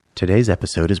Today's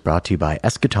episode is brought to you by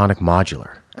Eschatonic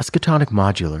Modular. Eschatonic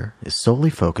Modular is solely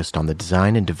focused on the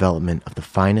design and development of the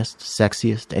finest,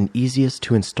 sexiest, and easiest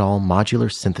to install modular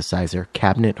synthesizer,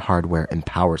 cabinet, hardware, and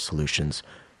power solutions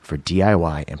for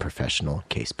DIY and professional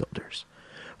case builders.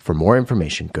 For more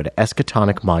information, go to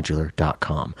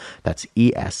eschatonicmodular.com. That's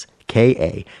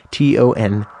ESKATONIC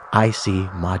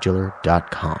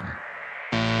modular.com.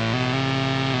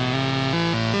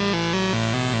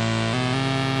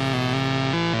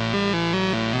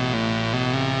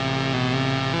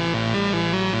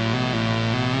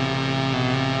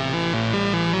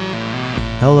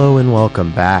 Hello and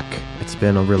welcome back. It's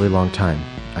been a really long time.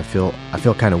 I feel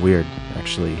kind of weird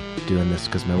actually doing this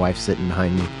because my wife's sitting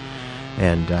behind me,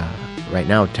 and right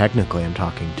now technically I'm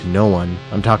talking to no one.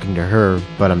 I'm talking to her,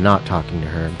 but I'm not talking to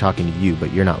her. I'm talking to you,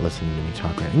 but you're not listening to me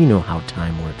talk right now. You know how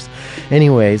time works.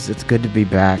 Anyways, it's good to be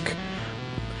back.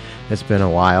 It's been a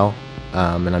while,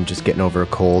 and I'm just getting over a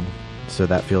cold, so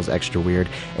that feels extra weird.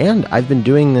 And I've been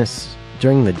doing this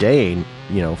during the day,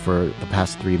 for the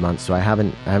past 3 months, so I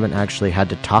haven't actually had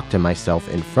to talk to myself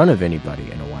in front of anybody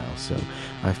in a while, so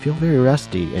I feel very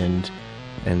rusty and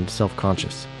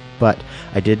self-conscious. But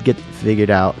I did get figured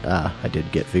out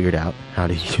how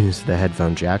to use the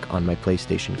headphone jack on my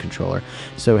PlayStation controller.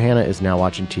 So Hannah is now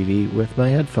watching TV with my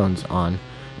headphones on,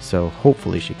 so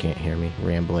hopefully she can't hear me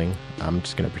rambling. I'm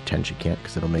just gonna pretend she can't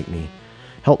because it'll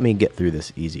help me get through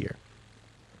this easier.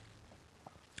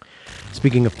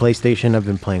 Speaking of PlayStation, I've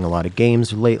been playing a lot of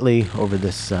games lately. Over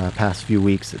this past few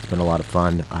weeks, it's been a lot of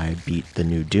fun. I beat the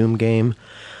new Doom game.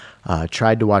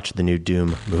 Tried to watch the new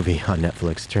Doom movie on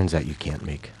Netflix. Turns out you can't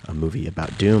make a movie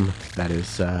about Doom that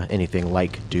is anything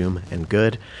like Doom and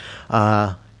good.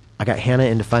 I got Hannah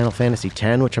into Final Fantasy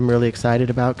X, which I'm really excited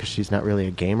about because she's not really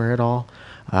a gamer at all.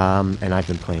 And I've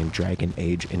been playing Dragon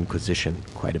Age Inquisition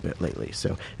quite a bit lately.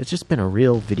 So it's just been a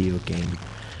real video game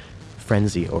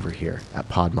frenzy over here at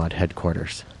PodMod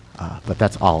headquarters. But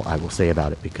that's all I will say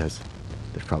about it because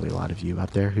there's probably a lot of you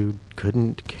out there who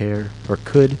couldn't care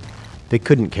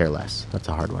less. That's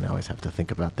a hard one. I always have to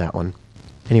think about that one.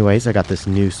 Anyways, I got this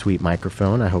new sweet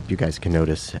microphone. I hope you guys can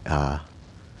notice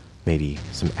maybe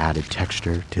some added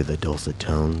texture to the dulcet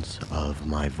tones of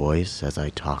my voice as I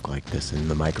talk like this in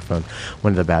the microphone.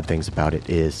 One of the bad things about it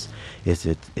is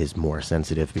it is more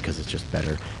sensitive because it's just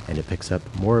better, and it picks up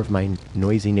more of my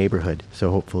noisy neighborhood.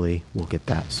 So hopefully we'll get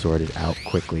that sorted out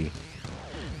quickly.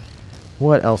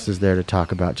 What else is there to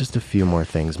talk about? Just a few more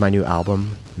things. My new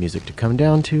album, Music to Come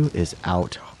Down To, is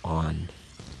out on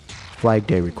Flag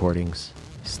Day Recordings.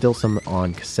 Still some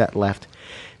on cassette left.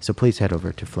 So please head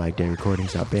over to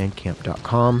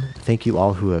flagdayrecordings.bandcamp.com. Thank you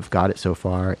all who have got it so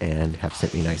far and have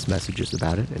sent me nice messages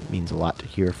about it. It means a lot to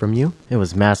hear from you. It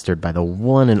was mastered by the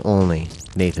one and only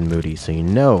Nathan Moody, so you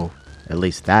know at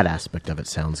least that aspect of it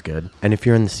sounds good. And if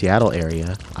you're in the Seattle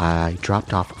area, I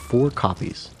dropped off 4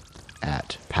 copies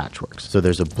at Patchworks. So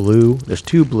there's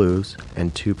two blues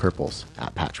and 2 purples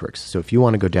at Patchworks. So if you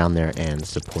want to go down there and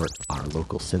support our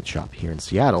local synth shop here in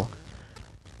Seattle,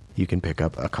 you can pick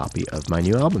up a copy of my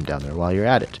new album down there while you're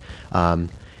at it.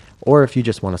 Or if you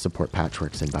just want to support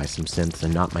Patchworks and buy some synths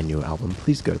and not my new album,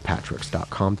 please go to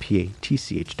patchworks.com,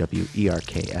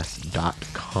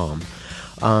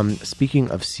 patchworks.com.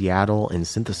 Speaking of Seattle and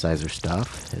synthesizer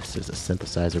stuff, this is a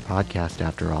synthesizer podcast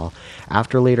after all.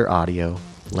 After Later Audio,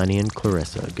 Lenny and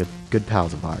Clarissa, good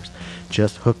pals of ours,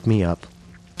 just hooked me up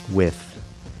with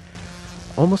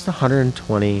almost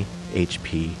 120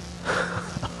 HP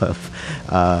of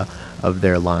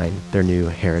their line, their new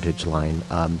Heritage line,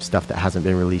 stuff that hasn't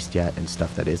been released yet and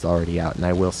stuff that is already out. And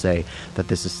I will say that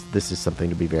this is something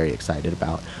to be very excited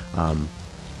about. A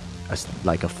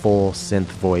full synth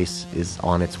voice is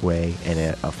on its way, and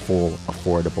a full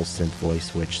affordable synth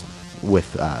voice, which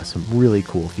with some really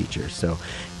cool features. So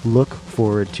look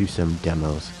forward to some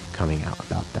demos coming out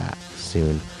about that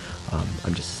soon.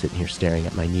 I'm just sitting here staring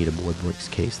at my Nita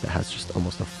Boardworks case that has just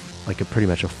almost pretty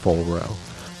much a full row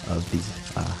of these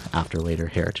After Later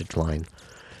Heritage line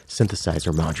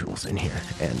synthesizer modules in here,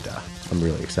 and I'm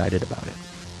really excited about it.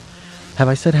 Have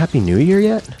I said Happy New Year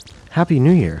yet? Happy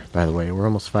New Year, by the way. We're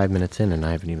almost 5 minutes in and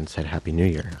I haven't even said Happy New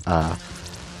Year.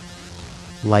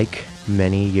 Like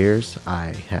many years,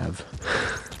 I have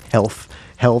health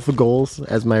goals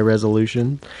as my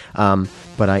resolution,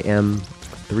 but I am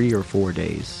 3 or 4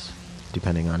 days,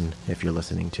 depending on if you're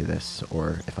listening to this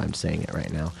or if I'm saying it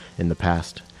right now, in the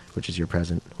past, which is your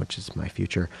present, which is my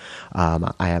future, I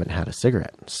haven't had a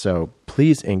cigarette. So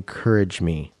please encourage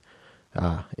me.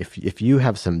 If you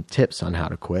have some tips on how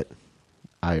to quit,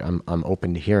 I'm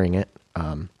open to hearing it.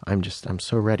 I'm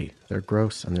so ready. They're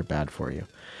gross and they're bad for you.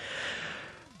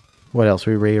 What else?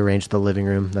 We rearranged the living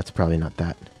room. That's probably not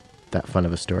that that fun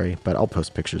of a story, but I'll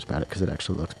post pictures about it because it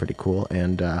actually looks pretty cool.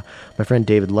 And my friend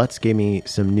David Lutz gave me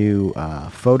some new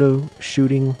photo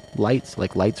shooting lights,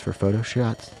 like lights for photo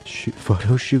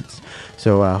shoots.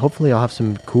 So hopefully I'll have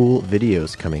some cool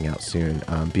videos coming out soon.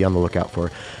 Be on the lookout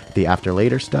for the After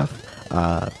Later stuff.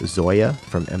 Zoya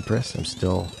from Empress. I'm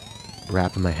still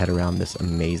wrapping my head around this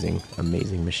amazing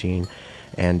machine.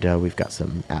 And we've got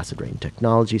some Acid Rain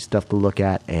Technology stuff to look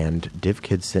at. And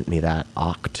DivKid sent me that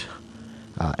Oct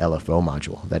LFO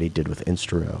module that he did with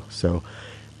Instro. So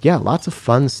yeah, lots of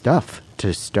fun stuff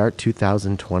to start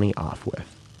 2020 off with.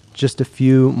 Just a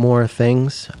few more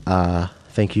things.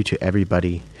 Thank you to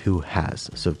everybody who has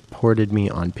supported me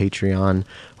on Patreon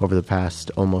over the past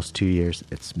almost 2 years.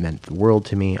 It's meant the world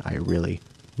to me. I really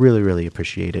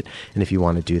appreciate it. And if you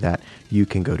want to do that, you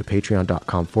can go to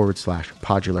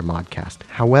patreon.com/PodularModcast.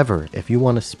 However, if you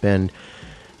want to spend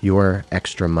your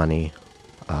extra money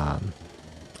a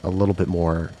little bit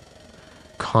more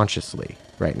consciously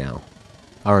right now,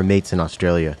 our mates in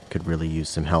Australia could really use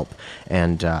some help.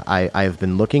 And I've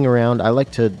been looking around. I like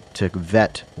to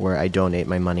vet where I donate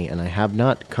my money, and I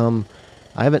haven't come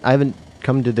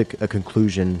to a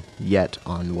conclusion yet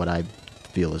on what I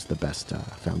feel is the best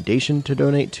foundation to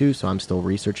donate to. So I'm still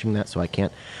researching that. So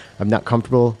I'm not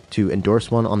comfortable to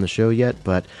endorse one on the show yet,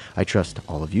 but I trust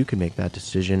all of you can make that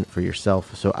decision for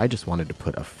yourself. So I just wanted to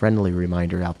put a friendly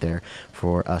reminder out there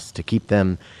for us to keep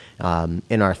them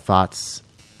in our thoughts,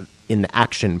 in the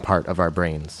action part of our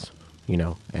brains,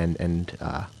 and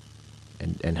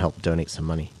help donate some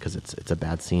money, because it's a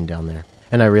bad scene down there.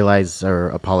 And I realize or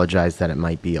apologize that it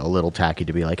might be a little tacky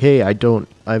to be like, hey, I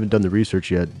haven't done the research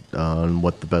yet on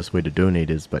what the best way to donate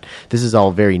is. But this is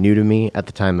all very new to me at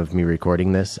the time of me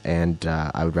recording this, and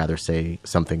I would rather say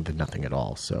something than nothing at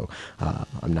all. So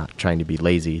I'm not trying to be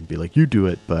lazy and be like, you do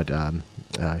it, but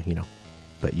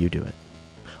but you do it.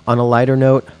 On a lighter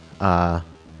note,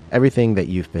 everything that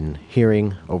you've been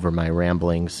hearing over my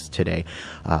ramblings today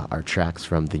are tracks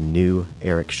from the new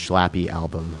Eric Schlappe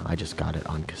album. I just got it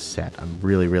on cassette. I'm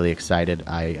really excited.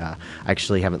 I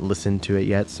actually haven't listened to it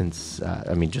yet since,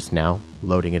 just now,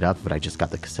 loading it up, but I just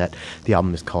got the cassette. The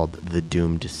album is called The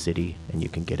Doomed City, and you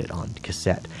can get it on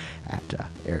cassette at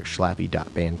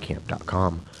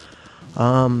ericschlappe.bandcamp.com.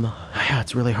 Yeah,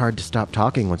 it's really hard to stop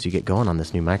talking once you get going on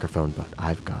this new microphone, but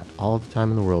I've got all the time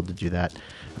in the world to do that.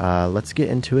 Let's get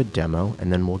into a demo, and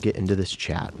then we'll get into this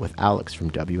chat with Alex from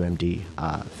WMD.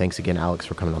 Thanks again, Alex,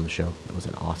 for coming on the show. It was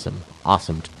an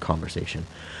awesome conversation.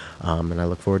 And I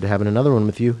look forward to having another one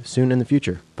with you soon in the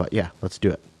future. But yeah, let's do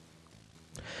it.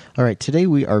 All right, today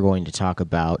we are going to talk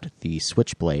about the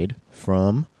Switchblade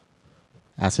from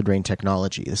Acid Rain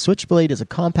Technology. The Switchblade is a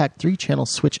compact 3-channel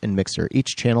switch and mixer.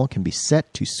 Each channel can be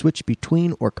set to switch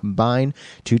between or combine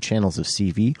 2 channels of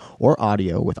CV or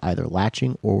audio with either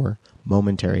latching or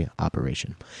momentary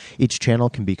operation. Each channel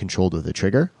can be controlled with a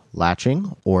trigger,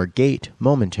 latching, or gate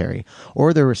momentary,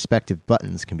 or their respective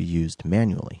buttons can be used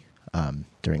manually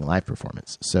during live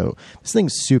performance. So this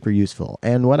thing's super useful.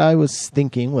 And what I was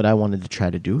thinking, what I wanted to try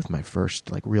to do with my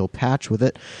first real patch with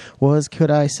it was,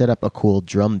 could I set up a cool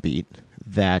drum beat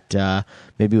that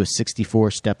maybe was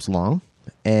 64 steps long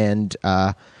and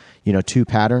 2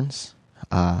 patterns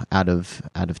out of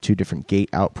 2 different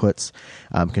gate outputs,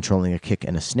 controlling a kick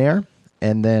and a snare.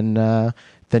 And then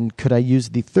could I use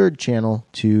the 3rd channel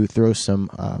to throw some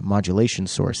a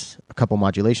couple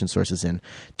modulation sources in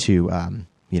to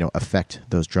affect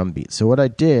those drum beats. So what I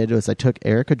did was I took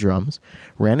Erica drums,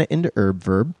 ran it into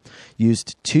Verb,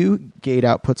 used 2 gate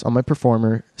outputs on my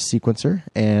Performer sequencer,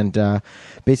 and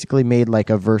basically made like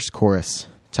a verse chorus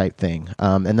type thing.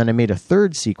 And then I made a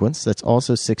 3rd sequence that's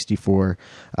also 64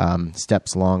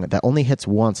 steps long that only hits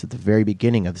once at the very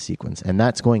beginning of the sequence, and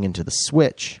that's going into the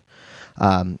switch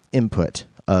input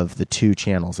of the 2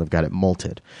 channels. I've got it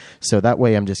multed. So that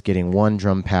way I'm just getting one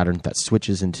drum pattern that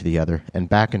switches into the other and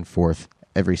back and forth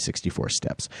every 64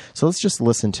 steps. So let's just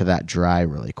listen to that dry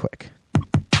really quick.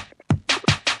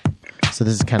 So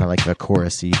this is kind of like the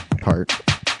chorusy part.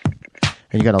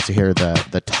 And you can also hear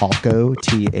the Talco,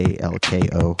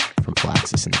 Talko from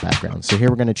Flaxus in the background. So here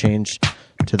we're going to change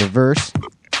to the verse.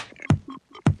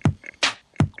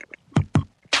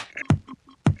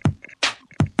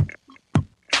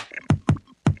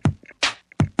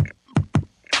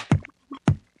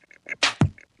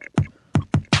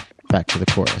 Back to the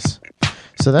chorus.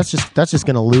 So that's just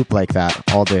going to loop like that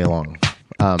all day long.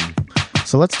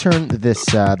 So let's turn this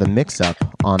the mix up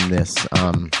on this.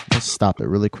 Let's stop it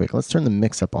really quick. Let's turn the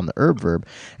mix up on the herb verb.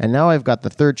 And now I've got the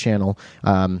third channel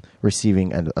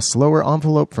receiving a slower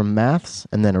envelope from maths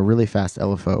and then a really fast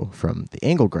LFO from the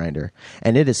angle grinder.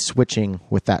 And it is switching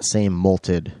with that same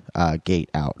malted gate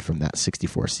out from that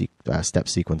 64 step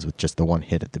sequence with just the one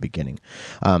hit at the beginning.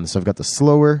 So I've got the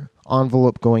slower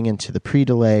envelope going into the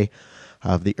pre-delay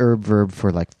of the herb verb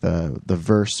for like the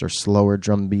verse or slower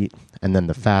drum beat, and then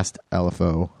the fast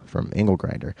LFO from angle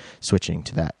grinder switching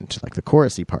to that into like the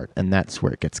chorusy part, and that's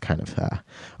where it gets kind of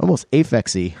almost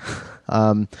Aphex-y.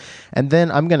 And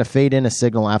then I'm going to fade in a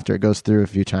signal after it goes through a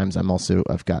few times.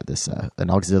 I've got this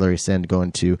an auxiliary send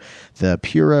going to the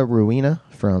Pura Ruina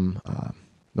from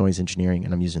Noise Engineering,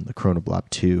 and I'm using the Chronoblob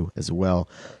 2 as well,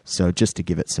 so just to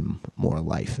give it some more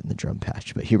life in the drum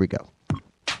patch. But here we go.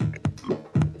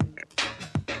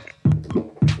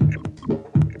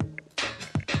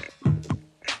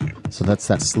 So that's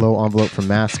that slow envelope from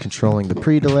Mass controlling the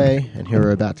pre-delay, and here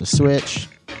we're about to switch.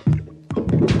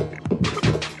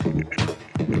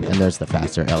 And there's the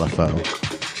faster LFO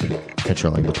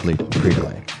controlling the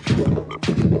pre-delay.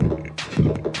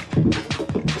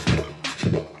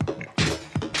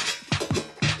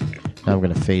 Now I'm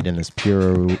going to fade in this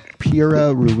Pura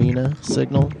Ruina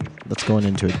signal that's going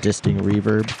into a disting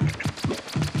reverb.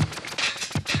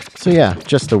 So yeah,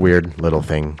 just a weird little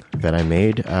thing that I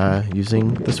made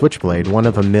using the Switchblade. One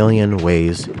of a million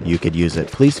ways you could use it.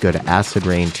 Please go to Acid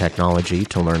Rain Technology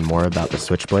to learn more about the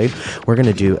Switchblade. We're going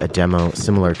to do a demo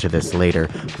similar to this later,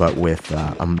 but with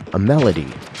a melody.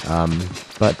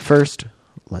 But first,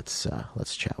 let's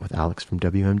chat with Alex from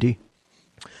WMD.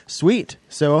 Sweet.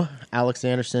 So, Alex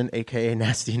Anderson, a.k.a.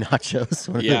 Nasty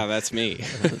Nachos. Yeah, that's me.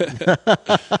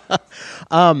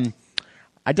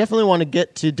 I definitely want to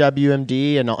get to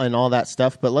WMD and all that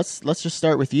stuff, but let's just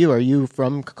start with you. Are you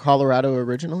from Colorado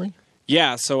originally?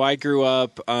 Yeah, so I grew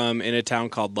up in a town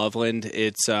called Loveland.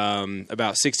 It's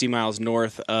about 60 miles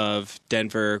north of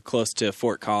Denver, close to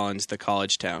Fort Collins, the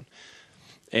college town.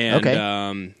 And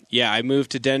okay. Yeah, I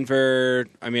moved to Denver.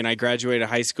 I mean, I graduated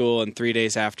high school, and 3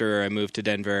 days after I moved to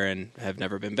Denver and have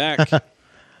never been back.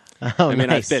 Oh, I mean,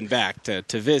 nice. I've been back to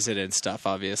visit and stuff,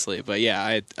 obviously. But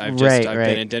yeah, I've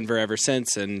been in Denver ever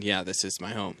since, and yeah, this is my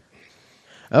home.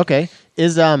 Okay.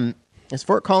 Is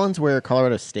Fort Collins where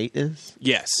Colorado State is?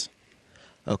 Yes.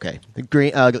 Okay. The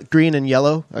green and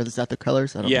yellow, is that the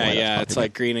colors? I don't know why that's it's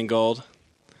like green and gold.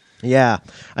 Yeah.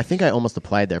 I think I almost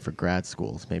applied there for grad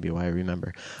schools, maybe why I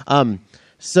remember.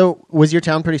 So was your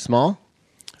town pretty small?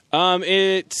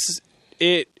 It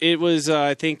was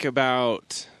I think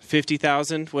about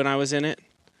 50,000 when I was in it,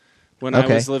 when I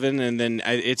was living, and then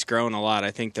it's grown a lot.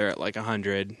 I think they're at like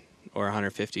 100 or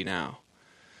 150 now.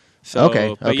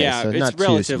 So, but yeah, so it's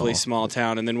relatively small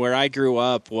town. And then where I grew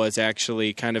up was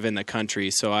actually kind of in the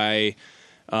country. So I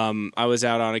was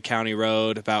out on a county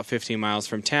road about 15 miles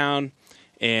from town,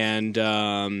 and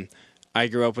I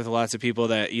grew up with lots of people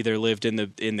that either lived in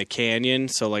the canyon,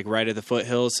 so like right at the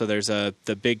foothills. So there's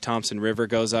the Big Thompson River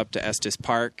goes up to Estes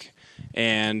Park.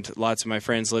 And lots of my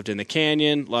friends lived in the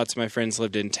canyon. Lots of my friends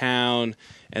lived in town,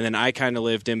 and then I kind of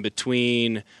lived in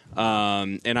between.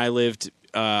 And I lived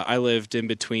in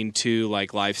between two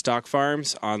like livestock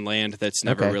farms on land that's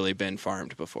never really been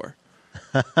farmed before.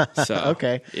 So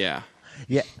yeah.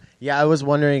 I was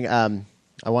wondering.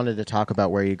 I wanted to talk about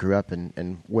where you grew up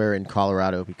and where in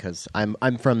Colorado, because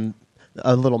I'm from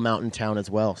a little mountain town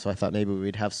as well. So I thought maybe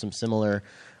we'd have some similar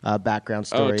background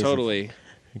stories. Oh, totally.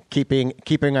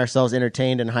 Keeping ourselves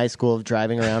entertained in high school of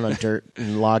driving around on dirt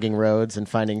and logging roads and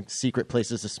finding secret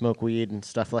places to smoke weed and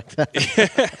stuff like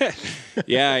that.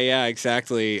 Yeah,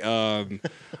 exactly.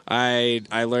 I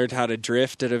learned how to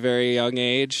drift at a very young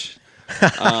age.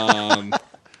 I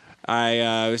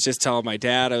was just telling my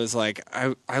dad, I was like,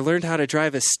 I learned how to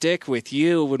drive a stick with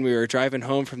you when we were driving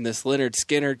home from this Lynyrd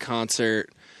Skynyrd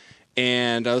concert.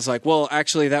 And I was like, well,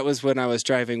 actually, that was when I was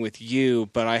driving with you,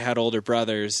 but I had older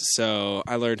brothers, so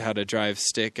I learned how to drive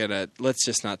stick let's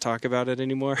just not talk about it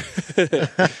anymore.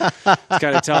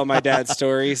 Kind of tell my dad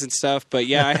stories and stuff. But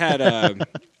yeah, I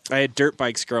had dirt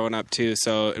bikes growing up too,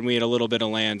 and we had a little bit of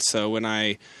land. So when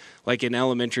like in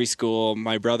elementary school,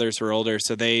 my brothers were older,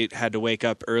 so they had to wake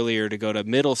up earlier to go to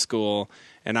middle school,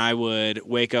 and I would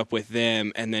wake up with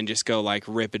them and then just go like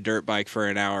rip a dirt bike for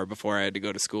an hour before I had to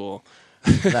go to school.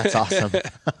 That's awesome.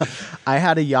 I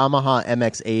had a Yamaha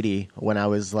MX-80 when I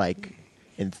was like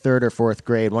in third or fourth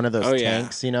grade. One of those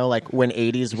tanks, like when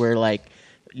 80s were like,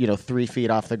 3 feet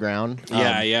off the ground.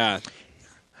 Yeah.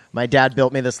 My dad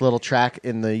built me this little track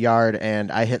in the yard,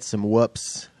 and I hit some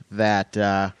whoops that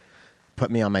put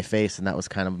me on my face, and that was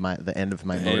kind of the end of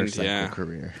my motorcycle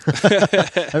career.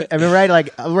 I mean,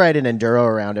 I'll ride an enduro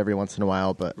around every once in a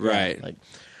while, but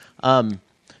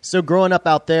so growing up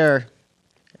out there,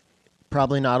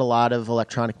 probably not a lot of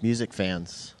electronic music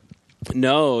fans.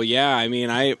 No, yeah. I mean,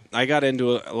 I got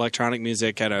into electronic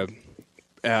music at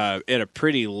a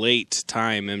pretty late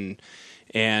time,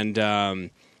 and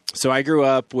so I grew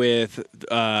up with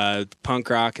punk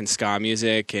rock and ska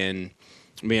music, and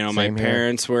my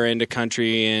parents were into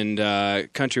country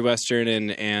and country western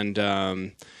and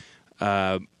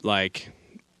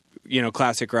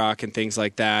classic rock and things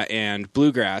like that, and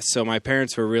bluegrass. So my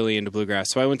parents were really into bluegrass.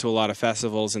 So I went to a lot of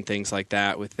festivals and things like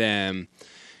that with them.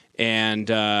 And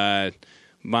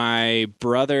my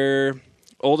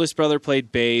oldest brother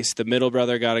played bass. The middle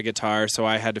brother got a guitar, so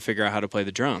I had to figure out how to play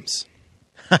the drums.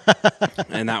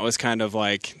 And that was kind of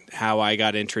like how I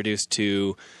got introduced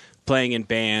to playing in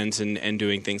bands and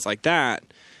doing things like that.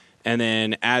 And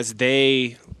then as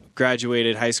they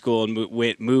graduated high school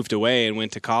and moved away and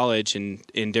went to college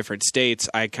in different states,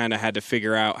 I kind of had to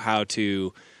figure out how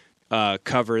to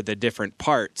cover the different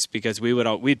parts, because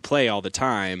we'd play all the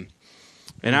time.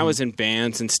 And I was in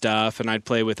bands and stuff, and I'd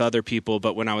play with other people,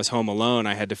 but when I was home alone,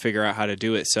 I had to figure out how to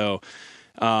do it. So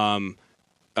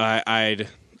I'd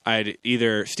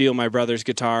either steal my brother's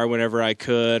guitar whenever I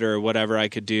could or whatever I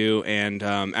could do. And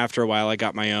after a while, I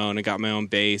got my own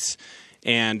bass.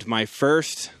 And my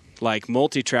first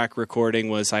multi-track recording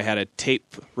was I had a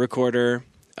tape recorder,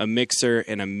 a mixer,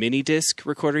 and a mini disc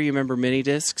recorder. You remember mini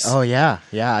discs? Oh yeah.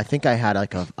 I think I had I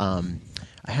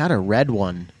had a red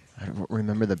one. I don't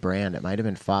remember the brand. It might have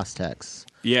been Fostex.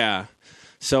 Yeah.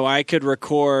 So I could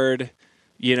record,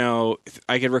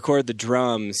 the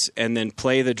drums and then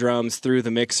play the drums through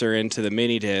the mixer into the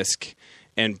mini disc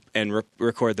and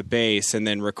record the bass, and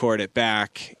then record it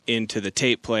back into the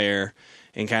tape player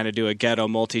and kind of do a ghetto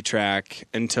multi-track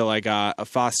until I got a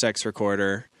Fostex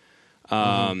recorder.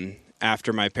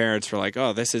 After my parents were like,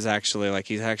 oh, this is actually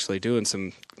he's actually doing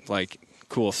some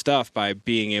cool stuff by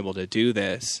being able to do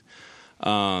this.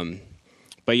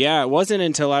 But yeah, it wasn't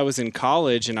until I was in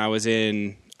college and I was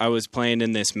playing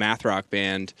in this math rock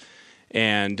band,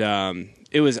 and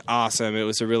it was awesome. It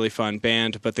was a really fun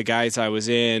band, but the guys I was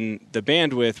in the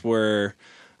band with were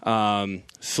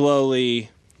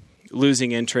slowly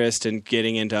losing interest and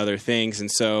getting into other things.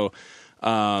 And so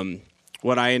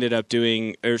what I ended up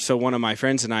doing, so one of my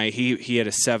friends and I, he had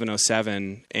a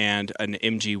 707 and an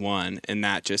MG1, and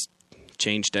that just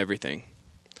changed everything.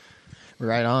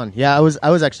 Right on. Yeah, I was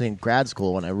actually in grad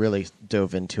school when I really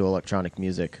dove into electronic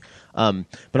music. But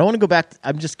I want to go back.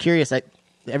 I'm just curious.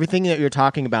 Everything that you're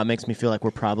talking about makes me feel like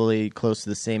we're probably close to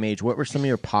the same age. What were some of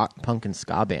your punk and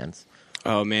ska bands?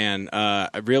 Oh, man.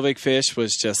 Real Big Fish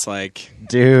was just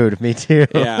Dude, me too.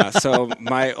 Yeah, so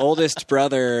my oldest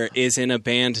brother is in a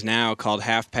band now called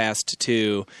Half Past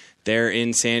Two. They're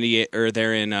in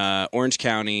they're in Orange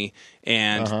County,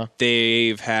 and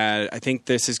they've had, I think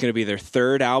this is going to be their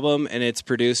third album, and it's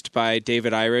produced by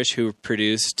David Irish, who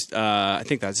produced, I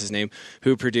think that's his name,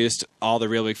 who produced all the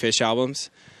Real Big Fish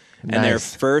albums. Nice. And their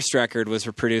first record was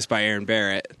produced by Aaron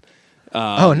Barrett.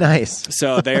 Oh, nice.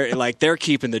 So they're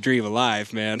keeping the dream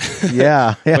alive, man.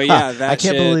 Yeah. But yeah, that I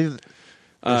can't believe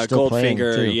they're still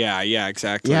Goldfinger. Too. Yeah,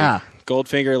 exactly. Yeah.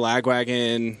 Goldfinger,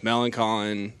 Lagwagon,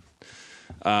 Melancholy,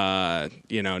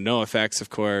 No Effects, of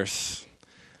course.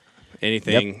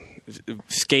 Anything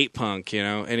skate punk,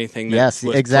 anything that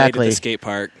was exactly. played at the skate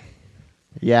park.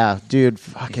 Yeah, dude,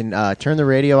 fucking turn the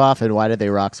radio off and Why Did They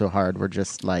Rock So Hard were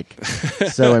just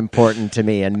so important to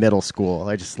me in middle school.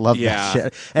 I just love that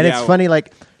shit. And it's funny,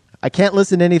 I can't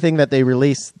listen to anything that they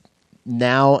release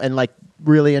now and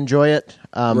really enjoy it.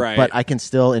 Right. But I can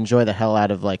still enjoy the hell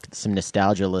out of some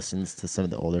nostalgia listens to some of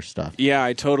the older stuff. Yeah,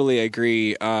 I totally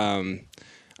agree.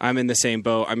 I'm in the same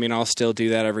boat. I mean, I'll still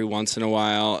do that every once in a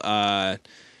while.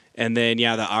 And then, the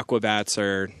Aquabats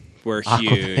were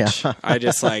huge. Yeah. I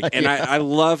just and I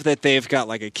love that they've got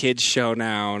a kids show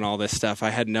now and all this stuff. I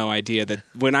had no idea that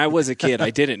when I was a kid, I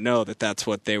didn't know that that's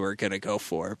what they were going to go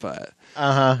for, but.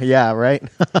 Yeah, right.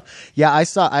 Yeah, I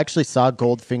actually saw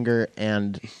Goldfinger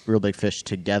and Real Big Fish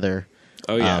together.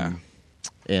 Oh yeah.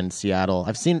 In Seattle.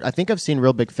 I think I've seen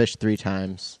Real Big Fish 3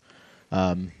 times.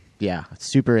 Yeah,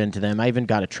 super into them. I even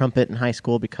got a trumpet in high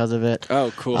school because of it.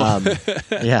 Oh, cool.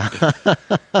 Yeah.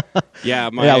 Yeah,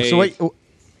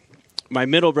 my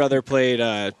middle brother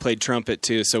played trumpet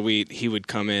too, so he would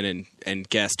come in and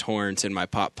guest horns in my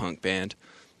pop punk band.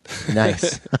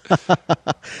 Nice.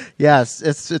 Yes,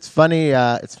 it's funny.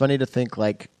 It's funny to think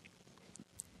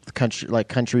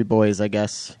country boys, I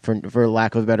guess, for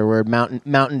lack of a better word,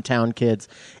 mountain town kids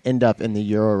end up in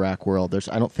the Eurorack world.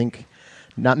 I don't think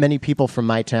not many people from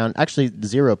my town, actually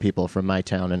 0 people from my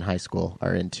town in high school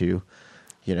are into,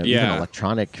 even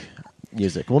electronic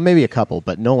music. Well, maybe a couple,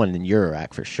 but no one in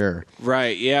Eurorack for sure.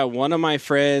 Right. Yeah. One of my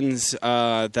friends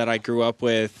that I grew up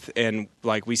with, and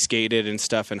like we skated and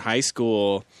stuff in high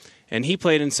school, and he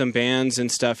played in some bands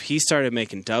and stuff. He started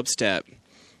making dubstep,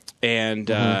 and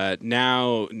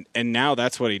now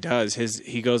that's what he does.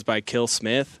 He goes by Kill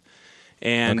Smith.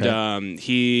 And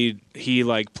he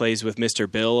like plays with Mr.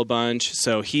 Bill a bunch,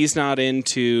 so he's not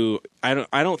into. I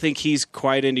don't think he's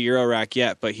quite into Eurorack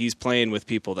yet, but he's playing with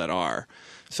people that are.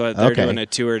 So they're doing a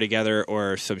tour together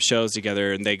or some shows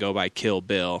together, and they go by Kill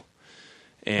Bill.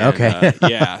 And,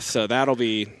 so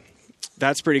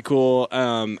that's pretty cool.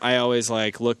 I always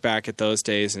like look back at those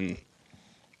days, and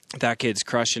that kid's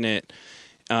crushing it.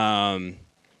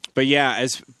 But yeah,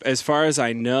 as far as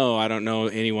I know, I don't know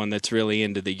anyone that's really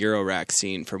into the Eurorack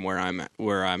scene from where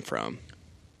I'm from.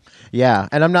 Yeah,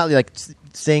 and I'm not like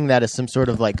saying that as some sort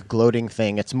of like gloating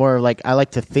thing. It's more like I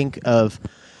like to think of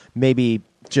maybe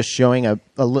just showing a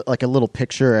little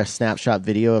picture or a snapshot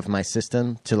video of my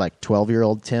system to like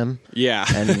 12-year-old Tim. Yeah,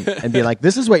 and be like,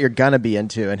 this is what you're gonna be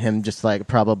into, and him just like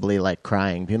probably like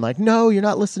crying, being like, no, you're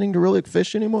not listening to Real Big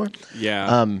Fish anymore.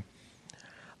 Yeah.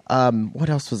 What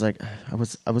else was I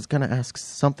was gonna ask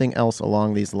something else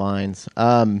along these lines.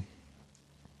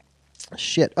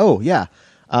 Shit. Oh yeah.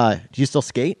 Do you still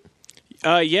skate?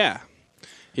 Yeah.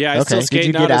 I still skate. Did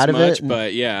you not get out as of much, it?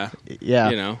 but yeah.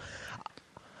 You know.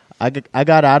 I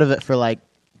got out of it for like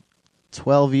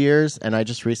 12 years, and I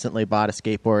just recently bought a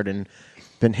skateboard and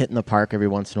been hitting the park every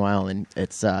once in a while. And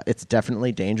it's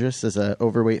definitely dangerous as a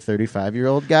overweight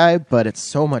 35-year-old guy, but it's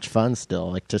so much fun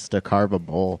still. Like just to carve a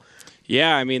bowl.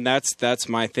 Yeah, I mean that's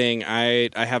my thing. I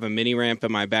have a mini ramp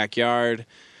in my backyard,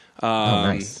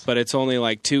 nice. But it's only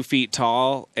like 2 feet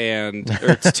tall, or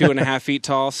it's 2.5 feet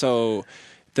tall. So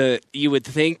you would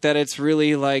think that it's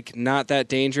really like not that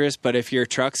dangerous, but if your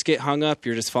trucks get hung up,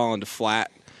 you're just falling to flat.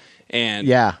 And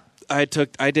yeah, I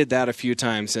did that a few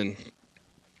times, and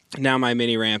now my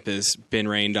mini ramp has been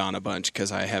rained on a bunch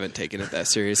because I haven't taken it that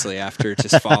seriously after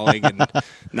just falling and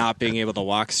not being able to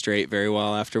walk straight very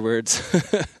well afterwards.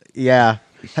 Yeah.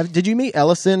 Did you meet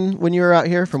Ellison when you were out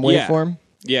here from Waveform?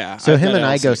 Yeah. So I've him met and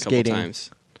I Ellison go a couple skating.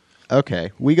 times.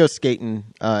 Okay. We go skating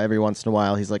every once in a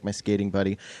while. He's like my skating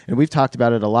buddy. And we've talked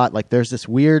about it a lot. Like there's this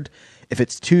weird, if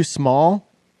it's too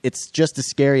small, it's just as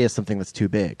scary as something that's too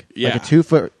big. Yeah. Like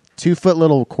a 2 foot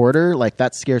little quarter, like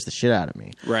that scares the shit out of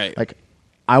me. Right. Like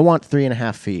I want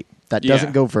 3.5 feet. That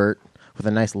doesn't go vert. With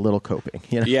a nice little coping,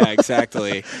 you know? Yeah,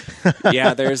 exactly.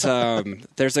 Yeah, there's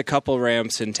a couple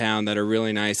ramps in town that are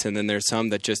really nice, and then there's some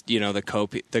that just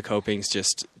the coping's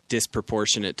just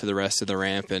disproportionate to the rest of the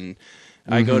ramp. And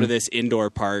I go to this indoor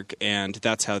park, and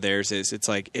that's how theirs is. It's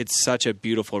like it's such a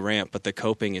beautiful ramp, but the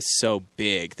coping is so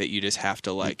big that you just have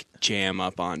to like jam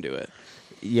up onto it.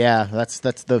 Yeah, that's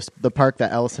the park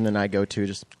that Ellison and I go to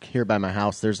just here by my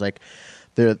house. There's like.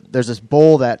 There's this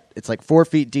bowl that it's like 4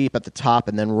 feet deep at the top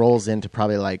and then rolls into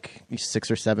probably like 6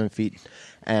 or 7 feet.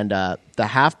 And the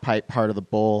half pipe part of the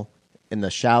bowl in the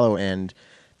shallow end,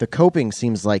 the coping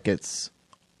seems like it's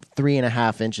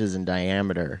 3.5 inches in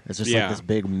diameter. It's just like this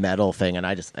big metal thing, and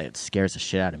it scares the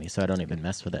shit out of me, so I don't even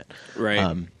mess with it.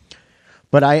 Right.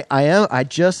 But I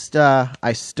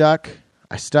stuck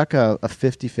a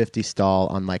 50-50 stall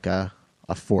on like a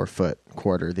 4 foot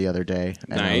quarter the other day,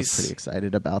 and nice. I was pretty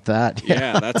excited about that.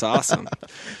 Yeah, that's awesome.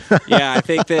 Yeah, I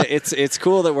think that it's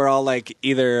cool that we're all like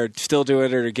either still doing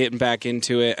it or getting back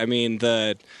into it. I mean,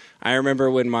 I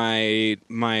remember when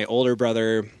my older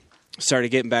brother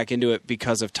started getting back into it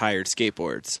because of Tired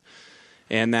Skateboards,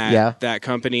 and that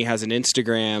company has an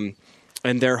Instagram,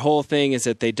 and their whole thing is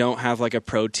that they don't have like a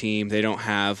pro team, they don't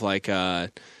have like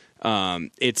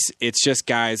it's just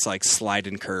guys like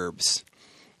sliding curbs.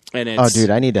 And dude,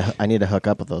 I need to hook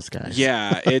up with those guys.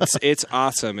 Yeah, it's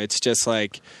awesome. It's just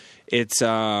like it's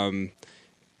some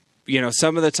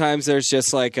of the times there's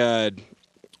just like a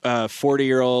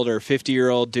 40-year-old or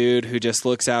 50-year-old dude who just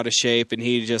looks out of shape, and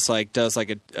he just like does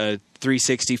like a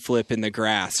 360 flip in the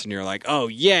grass, and you're like, oh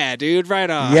yeah, dude, right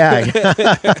on. Yeah.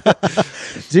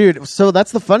 Dude, so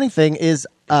that's the funny thing is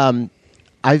I've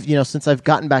since I've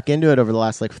gotten back into it over the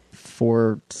last like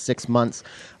 4-6 months,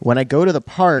 when I go to the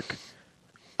park,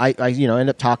 I end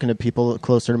up talking to people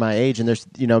closer to my age, and there's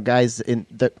guys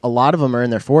a lot of them are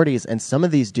in their 40s, and some of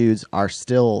these dudes are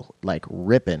still like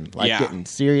ripping, like getting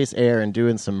serious air and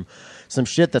doing some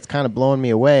shit that's kind of blowing me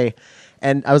away.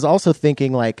 And I was also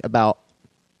thinking like about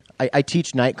I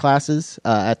teach night classes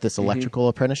at this electrical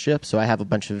apprenticeship, so I have a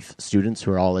bunch of students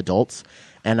who are all adults,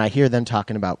 and I hear them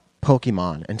talking about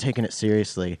Pokemon and taking it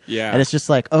seriously. Yeah, and it's just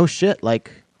like, oh shit,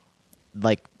 like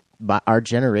like our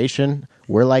generation,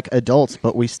 we're like adults,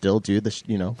 but we still do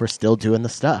the we're still doing the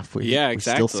stuff. We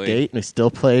exactly. We still skate and we still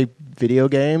play video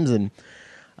games, and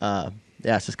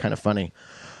it's just kind of funny.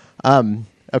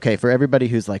 Okay, for everybody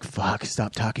who's like, fuck,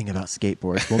 stop talking about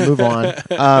skateboards, we'll move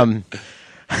on.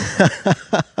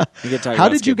 How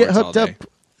did you get hooked up?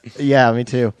 Yeah, me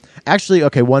too. Actually,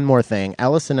 okay, one more thing.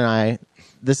 Allison and I,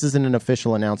 this isn't an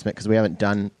official announcement because we haven't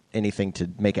done anything to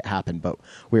make it happen, but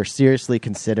we're seriously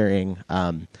considering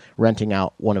renting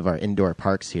out one of our indoor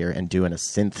parks here and doing a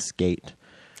synth skate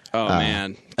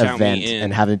man, count event me in.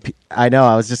 and having I know,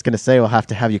 I was just going to say we'll have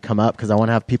to have you come up because I want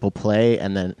to have people play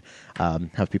and then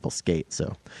have people skate.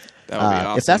 So that would be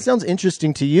awesome. If that sounds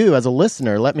interesting to you as a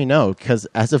listener, let me know, because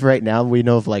as of right now, we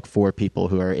know of like 4 people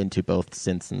who are into both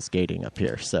synths and skating up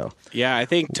here. So yeah, I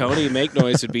think Tony Make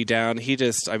Noise would be down. He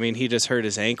just hurt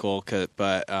his ankle,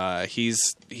 but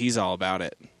he's all about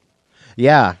it.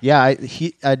 Yeah.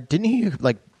 He didn't he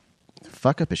like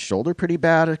fuck up his shoulder pretty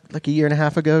bad like a year and a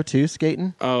half ago too,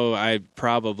 skating? Oh,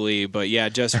 but yeah,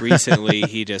 just recently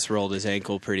he just rolled his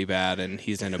ankle pretty bad and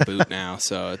he's in a boot now,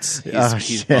 so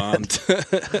he's bummed.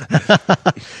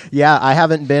 Yeah, I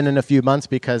haven't been in a few months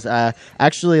because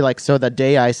actually, like, so the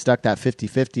day I stuck that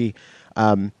 50-50,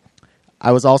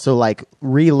 I was also like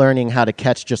relearning how to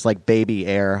catch just like baby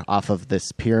air off of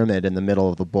this pyramid in the middle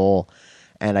of the bowl,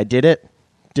 and I did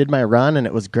my run and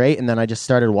it was great, and then I just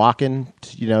started walking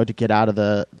to get out of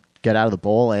the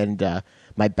bowl, and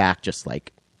my back just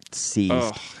like seized.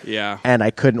 Oh, yeah. And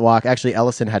I couldn't walk. Actually,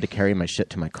 Ellison had to carry my shit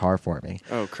to my car for me.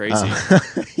 Oh, crazy.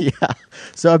 Yeah.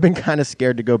 So I've been kind of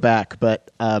scared to go back,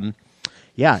 but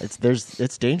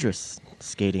it's dangerous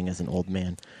skating as an old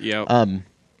man. Yeah.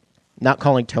 Not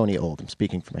calling Tony old. I'm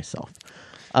speaking for myself.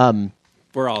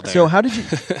 We're all there. So how did you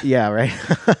Yeah, right.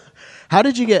 How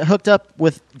did you get hooked up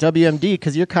with WMD?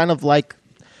 Because you're kind of like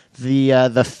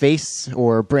the face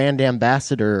or brand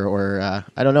ambassador, or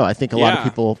I don't know. I think a lot of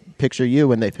people picture you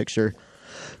when they picture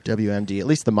WMD, at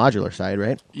least the modular side,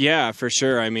 right? Yeah, for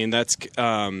sure. I mean, that's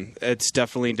it's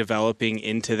definitely developing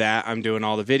into that. I'm doing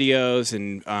all the videos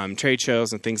and trade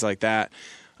shows and things like that.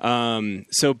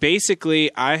 So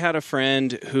basically, I had a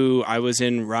friend who I was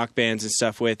in rock bands and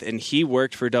stuff with, and he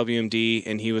worked for WMD,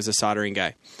 and he was a soldering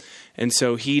guy. And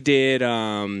so he did.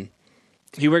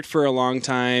 He worked for a long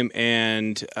time,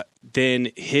 and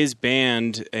then his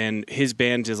band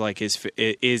is like his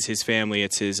family.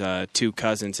 It's his 2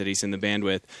 cousins that he's in the band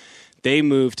with. They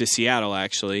moved to Seattle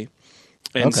actually,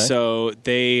 and so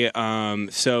they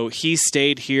so he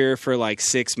stayed here for like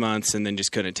 6 months and then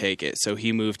just couldn't take it. So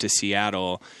he moved to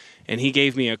Seattle, and he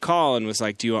gave me a call and was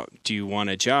like, "Do you want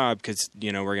a job? Because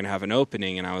we're gonna have an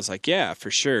opening." And I was like, "Yeah, for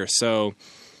sure." So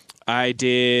I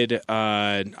did.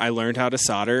 I learned how to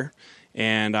solder,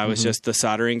 and I was just the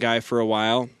soldering guy for a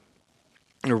while,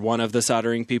 or one of the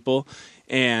soldering people.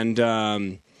 And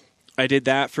I did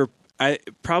that for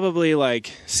probably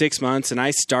like 6 months, and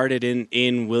I started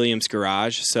in Williams'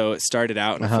 garage. So it started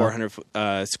out in a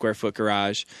 400 square foot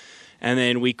garage. And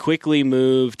then we quickly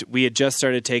moved. We had just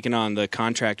started taking on the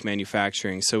contract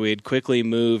manufacturing. So we had quickly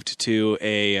moved to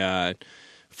a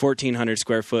 1,400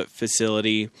 square foot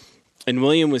facility. And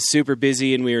William was super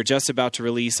busy, and we were just about to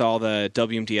release all the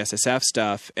WMD SSF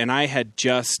stuff. And I had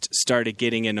just started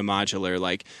getting into modular,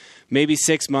 like maybe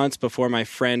 6 months before my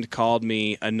friend called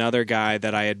me. Another guy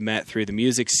that I had met through the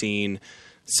music scene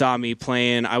saw me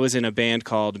playing. I was in a band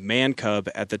called Man Cub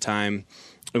at the time.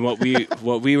 And what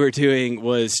we were doing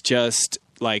was just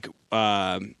like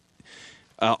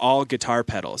all guitar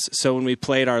pedals. So when we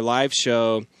played our live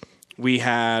show, we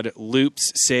had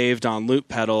loops saved on loop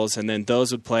pedals, and then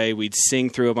those would play. We'd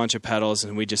sing through a bunch of pedals,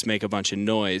 and we'd just make a bunch of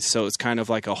noise. So it's kind of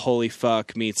like a Holy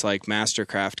Fuck meets like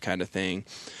Mastercraft kind of thing.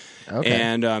 Okay.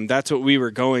 And that's what we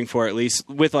were going for, at least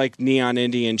with like Neon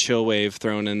Indie and Chillwave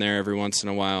thrown in there every once in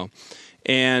a while.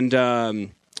 And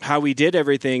how we did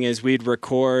everything is we'd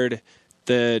record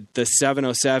the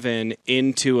 707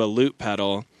 into a loop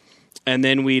pedal, and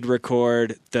then we'd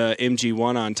record the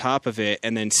MG1 on top of it,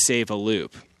 and then save a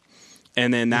loop.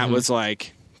 And then that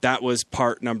was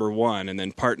part number 1, and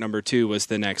then part number 2 was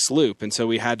the next loop. And so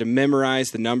we had to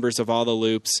memorize the numbers of all the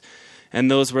loops, and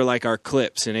those were like our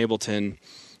clips in Ableton.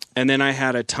 And then I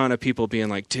had a ton of people being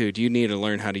like, "Dude, you need to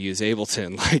learn how to use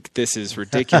Ableton. Like, this is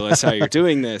ridiculous how you're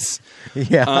doing this."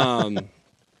 Yeah.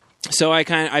 So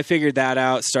I figured that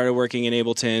out, started working in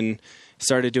Ableton,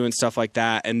 started doing stuff like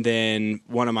that. And then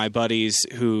one of my buddies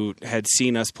who had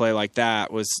seen us play like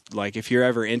that was like, "If you're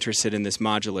ever interested in this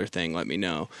modular thing, let me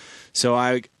know." So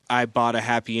I bought a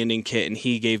Happy Ending kit, and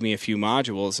he gave me a few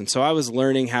modules. And so I was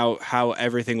learning how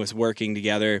everything was working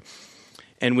together.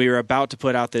 and we were about to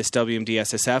put out this WMD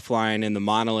SSF line in the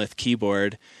Monolith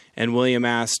keyboard. And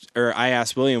I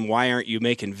asked William, why aren't you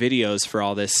making videos for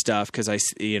all this stuff? Because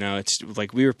it's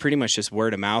like we were pretty much just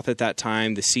word of mouth at that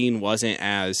time. The scene wasn't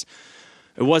as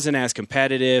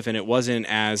competitive, and it wasn't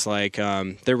as like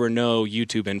there were no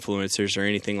YouTube influencers or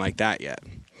anything like that yet.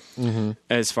 Mm-hmm.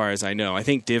 As far as I know, I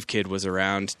think DivKid was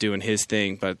around doing his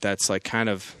thing, but that's like kind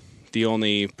of the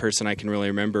only person I can really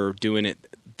remember doing it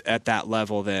at that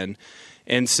level then.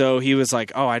 And so he was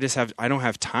like, "Oh, I don't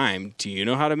have time. Do you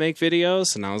know how to make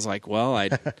videos?" And I was like, "Well,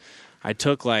 I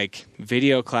took like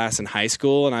video class in high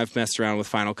school, and I've messed around with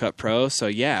Final Cut Pro. So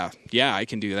yeah, I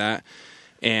can do that."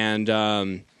 And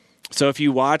so if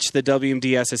you watch the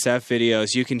WMD SSF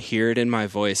videos, you can hear it in my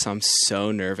voice. I'm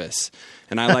so nervous,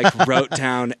 and I like wrote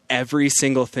down every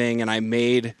single thing, and I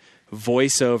made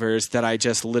voiceovers that I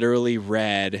just literally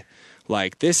read.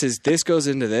 Like, this goes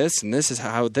into this, and this is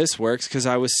how this works, because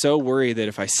I was so worried that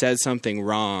if I said something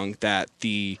wrong, that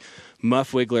the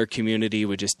Muff Wiggler community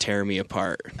would just tear me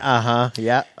apart.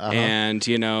 Yeah. And,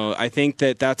 I think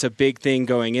that that's a big thing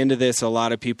going into this. A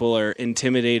lot of people are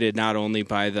intimidated not only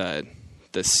by the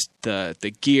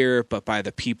gear, but by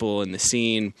the people in the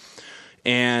scene.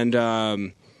 And,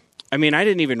 I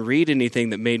didn't even read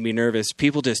anything that made me nervous.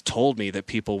 People just told me that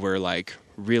people were, like,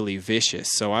 really vicious,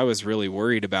 so I was really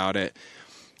worried about it.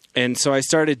 And so I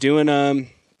started doing them,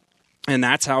 and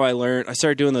that's how I learned. I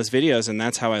started doing those videos, and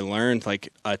that's how I learned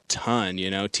like a ton.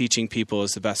 Teaching people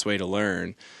is the best way to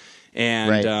learn.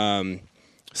 And right.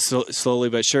 So slowly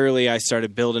but surely, I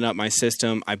started building up my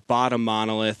system. I bought a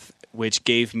Monolith, which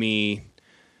gave me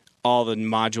all the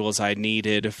modules I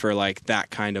needed for like that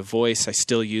kind of voice. I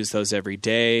still use those every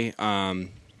day.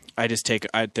 I just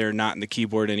they're not in the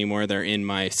keyboard anymore. They're in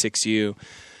my 6U.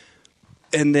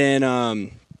 And then,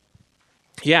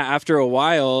 after a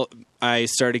while, I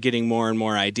started getting more and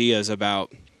more ideas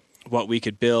about what we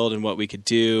could build and what we could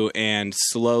do. And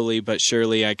slowly but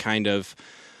surely, I kind of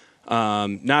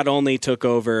not only took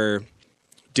over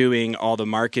doing all the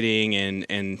marketing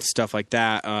and stuff like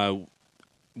that.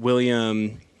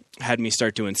 William had me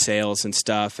start doing sales and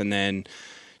stuff, and then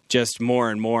just more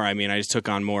and more. I just took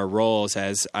on more roles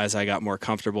as I got more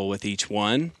comfortable with each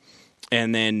one.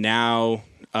 And then now,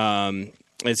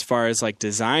 as far as like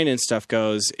design and stuff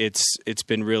goes, it's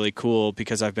been really cool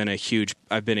because I've been a huge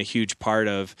part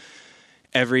of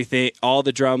everything, all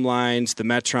the drum lines, the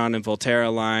Metron and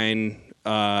Volterra line,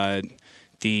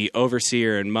 the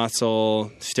Overseer and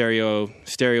Muscle, stereo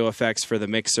effects for the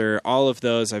mixer, all of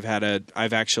those I've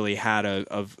actually had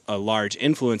a large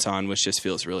influence on, which just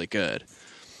feels really good.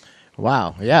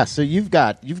 Wow. Yeah. So you've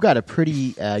got a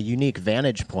pretty unique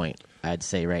vantage point, I'd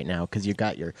say, right now, because you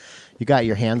got your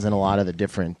hands in a lot of the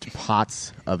different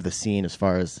pots of the scene as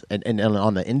far as and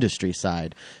on the industry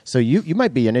side. So you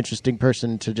might be an interesting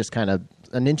person to just kind of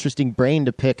an interesting brain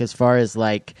to pick as far as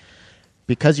like,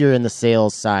 because you're in the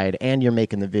sales side and you're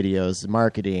making the videos,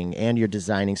 marketing, and you're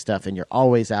designing stuff, and you're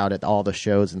always out at all the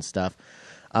shows and stuff.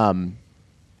 I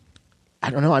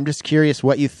don't know. I'm just curious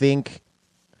what you think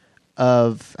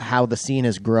of how the scene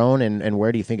has grown, and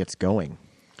where do you think it's going?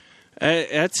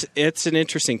 It's an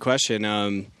interesting question.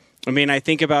 I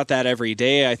think about that every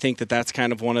day. I think that's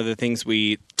kind of one of the things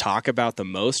we talk about the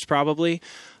most, probably.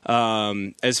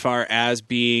 As far as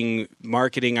being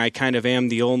marketing, I am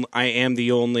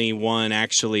the only one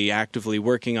actually actively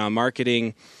working on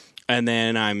marketing, and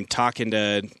then I'm talking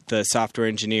to the software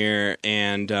engineer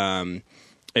and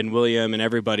William and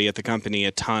everybody at the company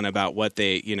a ton about what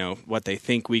they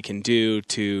think we can do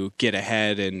to get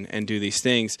ahead and do these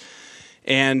things.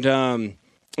 And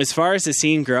as far as the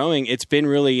scene growing, it's been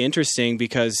really interesting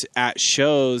because at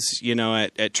shows,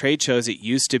 at trade shows, it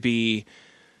used to be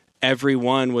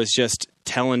everyone was just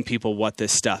telling people what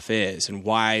this stuff is and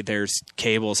why there's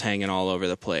cables hanging all over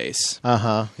the place.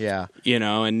 Yeah.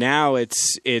 And now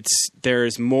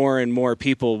there's more and more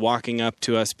people walking up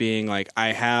to us being like,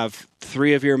 I have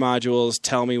 3 of your modules,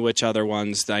 tell me which other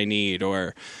ones I need.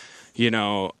 Or,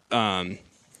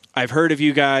 I've heard of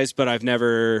you guys, but I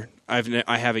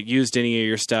haven't used any of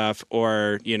your stuff.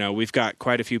 Or, we've got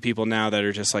quite a few people now that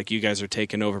are just like, you guys are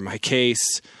taking over my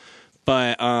case.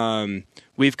 But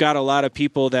we've got a lot of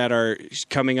people that are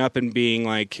coming up and being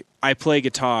like, I play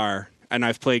guitar, and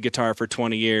I've played guitar for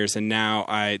 20 years, and now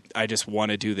I just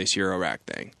want to do this Eurorack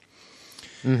thing.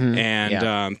 Mm-hmm.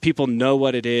 And people know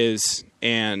what it is.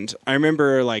 And I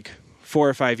remember like 4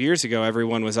 or 5 years ago,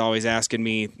 everyone was always asking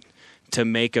me to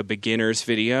make a beginner's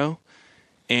video.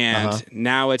 And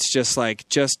now it's just like,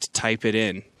 just type it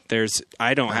in.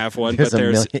 I don't have one, There's but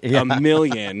there's a a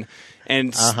million.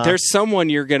 And there's someone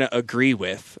you're going to agree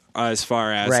with as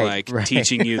far as Right.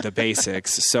 teaching you the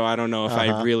basics. So I don't know if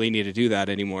I really need to do that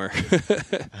anymore.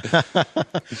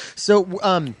 So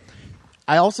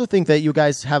I also think that you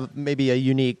guys have maybe a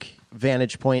unique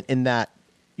vantage point in that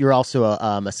you're also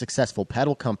a successful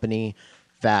pedal company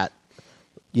that,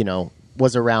 you know,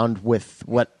 was around with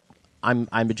what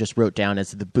I just wrote down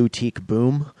as the boutique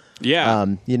boom. Yeah.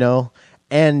 You know,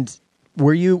 and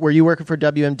were you working for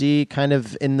WMD kind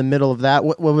of in the middle of that?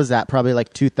 What was that? Probably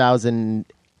like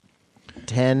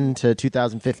 2010 to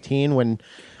 2015 when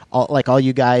all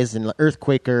you guys and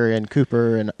Earthquaker and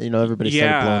Cooper and, you know, everybody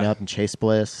started blowing up, and Chase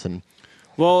Bliss and.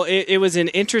 Well, it was an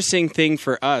interesting thing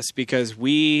for us because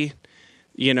we,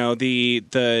 you know,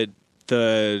 it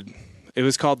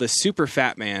was called the Super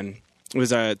Fat Man. It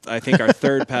was I think our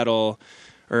third pedal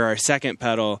or our second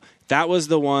pedal. That was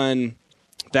the one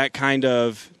that kind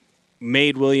of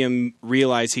made William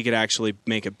realize he could actually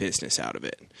make a business out of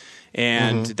it.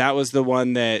 And that was the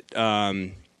one that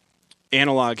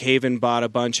Analog Haven bought a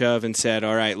bunch of and said,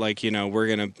 all right, like, you know,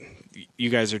 you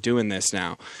guys are doing this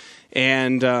now.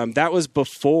 And that was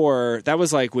before, that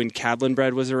was like when Cadlin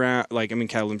Bread was around. Like, I mean,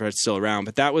 Cadlin Bread's still around,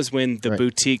 but that was when the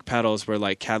boutique pedals were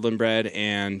like Cadlin Bread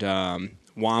and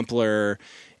Wampler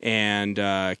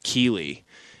and Keeley.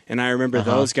 And I remember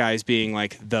those guys being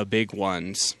like the big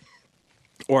ones,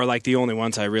 or like the only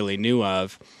ones I really knew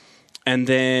of. And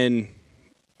then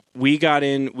we got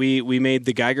in, we made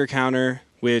the Geiger Counter,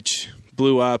 which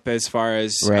blew up as far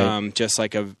as just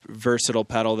like a versatile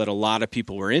pedal that a lot of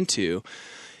people were into.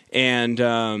 And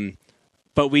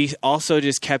but we also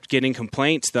just kept getting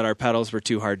complaints that our pedals were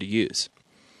too hard to use,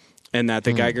 and that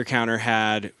the Geiger Counter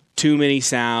had too many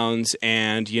sounds,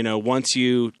 and, you know, once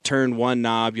you turn one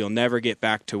knob, you'll never get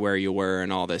back to where you were,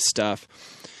 and all this stuff.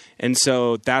 And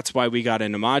so that's why we got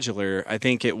into modular. I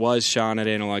think it was Sean at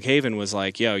Analog Haven was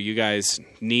like, yo, you guys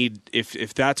need,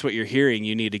 if that's what you're hearing,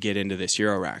 you need to get into this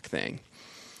Eurorack thing.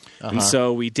 And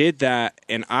so we did that,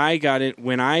 and I got it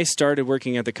when I started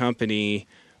working at the company.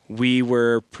 We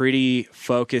were pretty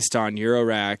focused on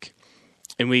Eurorack,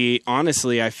 and we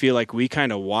honestly, I feel like we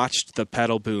kind of watched the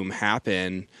pedal boom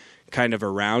happen kind of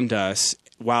around us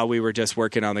while we were just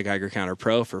working on the Geiger Counter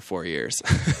Pro for 4 years.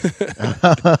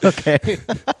 Okay.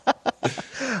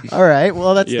 All right.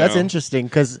 Well, that's interesting,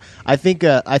 because I think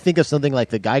of something like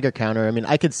the Geiger Counter. I mean,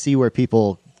 I could see where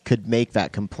people could make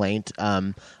that complaint.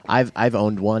 I've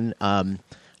owned one.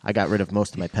 I got rid of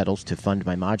most of my pedals to fund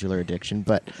my modular addiction,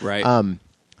 but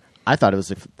I thought it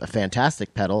was a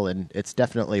fantastic pedal, and it's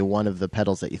definitely one of the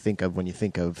pedals that you think of when you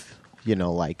think of, you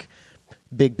know, like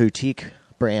big boutique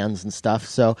brands and stuff.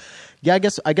 So, yeah,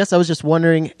 I guess I was just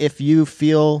wondering if you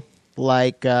feel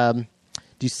like, do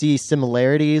you see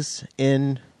similarities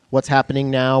in what's happening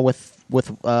now with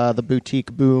the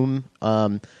boutique boom?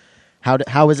 How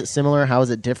is it similar? How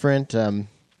is it different? With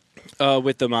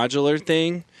the modular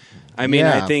thing, I mean,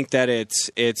 I think that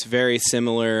it's very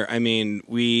similar. I mean,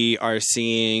 we are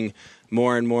seeing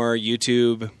more and more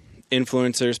YouTube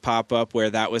influencers pop up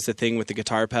where that was the thing with the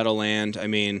Guitar Pedal Land. I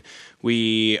mean,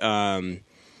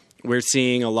 we're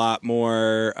seeing a lot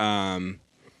more,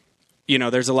 you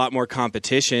know, there's a lot more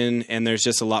competition, and there's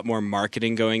just a lot more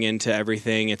marketing going into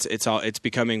everything. It's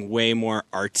becoming way more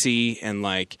artsy, and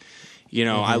like, you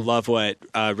know, I love what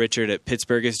Richard at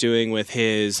Pittsburgh is doing with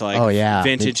his like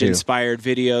vintage inspired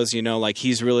videos. You know, like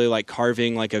he's really like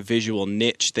carving like a visual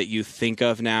niche that you think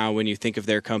of now when you think of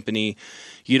their company.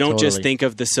 You don't just think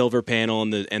of the silver panel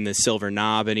and the silver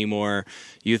knob anymore.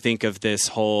 You think of this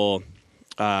whole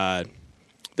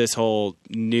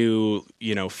new,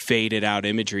 you know, faded out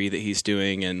imagery that he's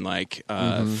doing, and like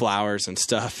flowers and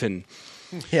stuff. And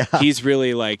he's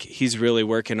really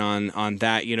working on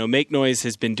that. You know, Make Noise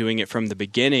has been doing it from the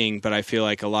beginning, but I feel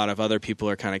like a lot of other people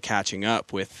are kind of catching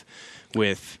up with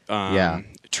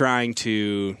trying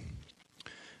to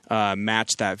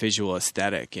match that visual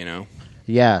aesthetic, you know?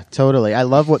 Yeah, totally. I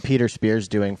love what Peter Spear's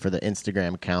doing for the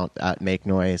Instagram account at Make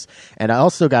Noise. And I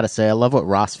also got to say, I love what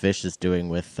Ross Fish is doing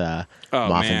with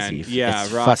Moffensief. Yeah,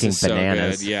 it's Ross fucking is so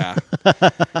bananas. good. Yeah.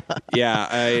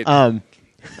 Yeah,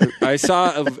 I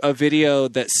saw a video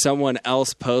that someone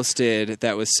else posted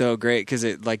that was so great because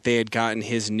they had gotten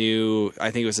his new, I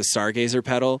think it was a Stargazer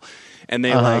pedal, and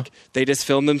they just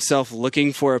filmed themselves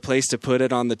looking for a place to put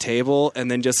it on the table, and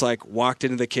then just like walked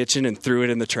into the kitchen and threw it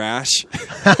in the trash.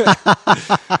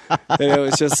 And it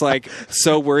was just like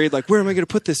so worried, like, where am I going to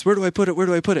put this? Where do I put it? Where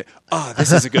do I put it? Oh,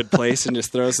 this is a good place, and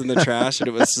just throws in the trash. And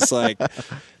it was just like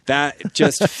that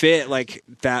just fit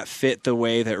the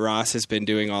way that Ross has been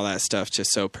doing all that stuff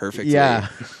just so perfectly. Yeah.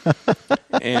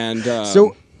 And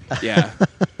so Yeah.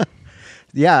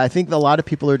 Yeah, I think a lot of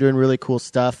people are doing really cool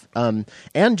stuff, and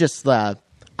just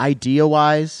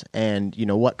idea-wise, and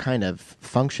what kind of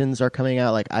functions are coming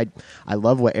out. Like I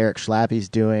love what Eric Schlappy's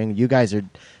doing. You guys are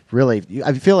really.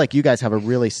 I feel like you guys have a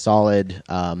really solid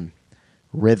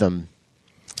rhythm.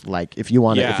 Like if you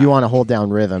want to hold down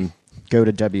rhythm, go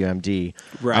to WMD.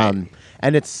 Right.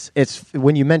 And it's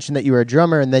when you mentioned that you were a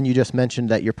drummer, and then you just mentioned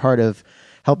that you're part of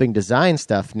helping design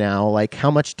stuff now. Like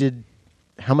how much do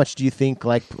you think?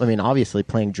 Like I mean, obviously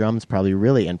playing drums probably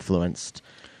really influenced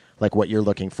like what you're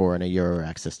looking for in a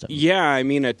Eurorack system. Yeah, I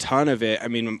mean a ton of it. I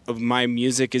mean my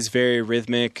music is very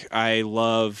rhythmic. I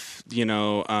love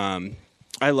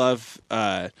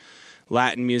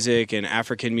Latin music and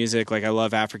African music. Like I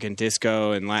love African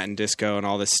disco and Latin disco and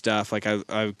all this stuff. Like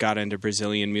I got into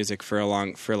Brazilian music for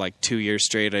like 2 years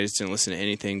straight. I just didn't listen to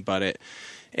anything but it.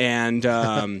 And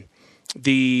the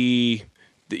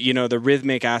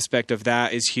rhythmic aspect of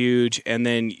that is huge. And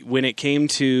then when it came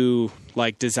to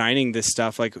like designing this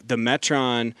stuff, like the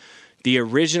Metron, the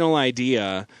original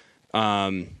idea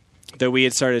that we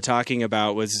had started talking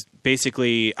about was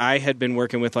basically I had been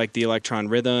working with like the Electron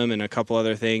Rhythm and a couple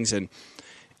other things, and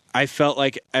I felt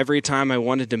like every time I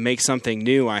wanted to make something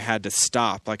new, I had to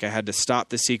stop. Like I had to stop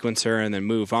the sequencer and then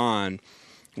move on.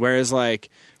 Whereas like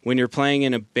when you're playing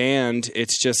in a band,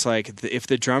 it's just like if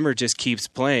the drummer just keeps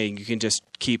playing, you can just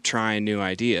keep trying new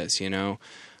ideas,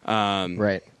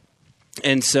 Right.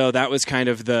 And so that was kind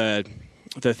of the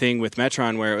thing with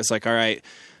Metron, where it was like, all right,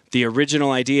 the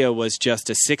original idea was just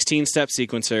a 16-step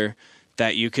sequencer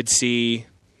that you could see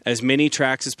as many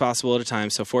tracks as possible at a time,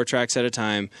 so 4 tracks at a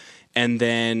time, and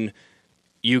then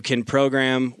you can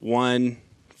program one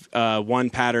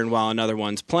pattern while another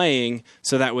one's playing,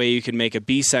 so that way you can make a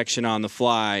B section on the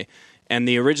fly. And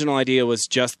the original idea was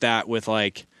just that, with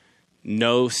like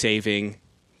no saving,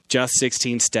 just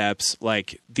 16 steps,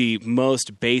 like the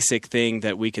most basic thing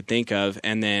that we could think of.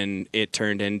 And then it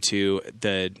turned into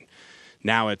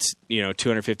now it's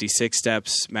 256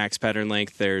 steps max pattern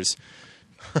length. There's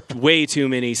way too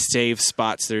many save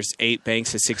spots. There's 8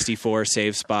 banks of 64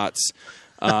 save spots.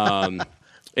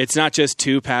 It's not just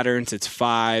 2 patterns, it's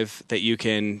 5 that you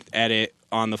can edit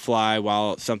on the fly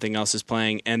while something else is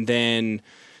playing. And then,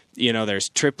 there's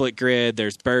triplet grid,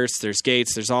 there's bursts, there's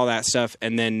gates, there's all that stuff.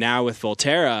 And then now with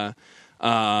Volterra,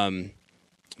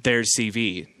 there's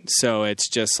CV. So it's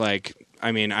just like,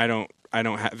 I mean, I don't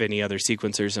have any other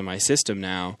sequencers in my system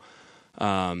now,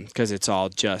 because it's all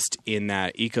just in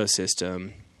that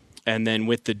ecosystem. And then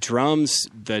with the drums,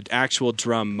 the actual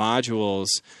drum modules,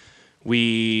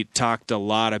 we talked a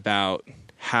lot about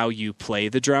how you play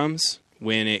the drums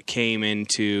when it came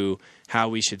into how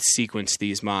we should sequence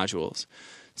these modules.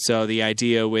 So the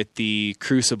idea with the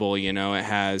Crucible, it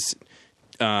has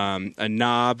a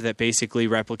knob that basically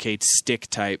replicates stick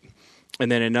type,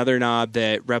 and then another knob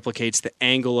that replicates the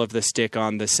angle of the stick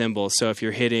on the cymbal. So if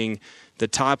you're hitting the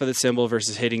top of the cymbal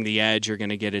versus hitting the edge, you're going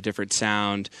to get a different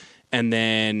sound. And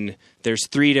then there's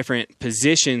 3 different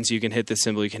positions you can hit the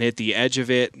cymbal. You can hit the edge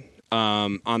of it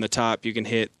on the top. You can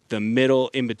hit the middle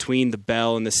in between the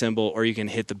bell and the cymbal, or you can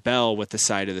hit the bell with the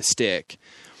side of the stick.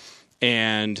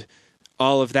 And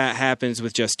all of that happens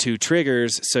with just 2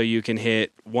 triggers, so you can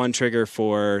hit 1 trigger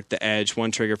for the edge,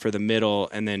 1 trigger for the middle,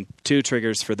 and then 2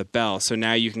 triggers for the bell. So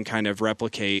now you can kind of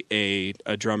replicate a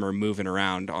drummer moving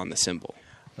around on the cymbal.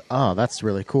 Oh, that's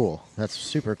really cool. That's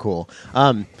super cool.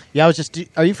 Yeah,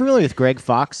 are you familiar with Greg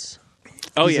Fox?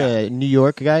 Oh, He's yeah. a New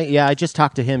York guy. Yeah, I just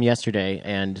talked to him yesterday,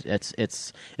 and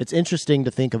it's interesting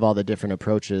to think of all the different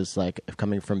approaches, like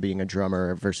coming from being a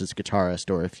drummer versus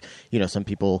guitarist, or if some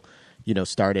people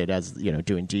started as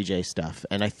doing DJ stuff.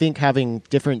 And I think having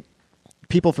different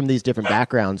people from these different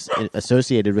backgrounds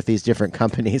associated with these different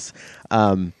companies,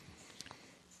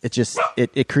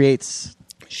 it creates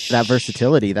that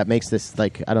versatility that makes this,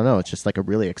 like, I don't know, it's just like a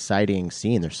really exciting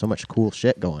scene. There's so much cool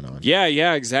shit going on.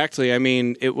 Yeah, exactly. I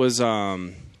mean, it was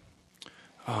Roland,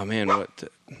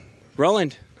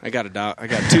 I got a dog. I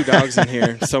got 2 dogs in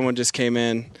here. Someone just came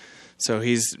in, so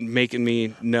he's making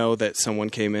me know that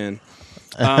someone came in.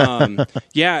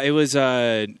 Yeah, it was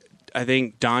I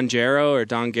think Don Gero. I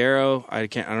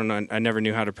don't know. I never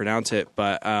knew how to pronounce it,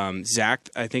 but Zach,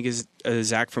 I think is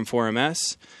Zach from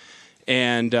 4MS,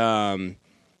 and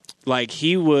like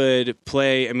he would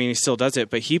play. I mean, he still does it,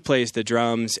 but he plays the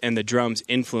drums, and the drums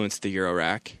influence the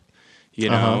Eurorack,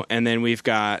 Uh-huh. And then we've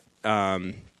got.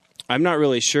 I'm not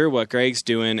really sure what Greg's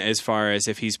doing as far as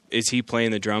if is he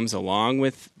playing the drums along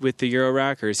with the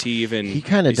Eurorack, or is he even He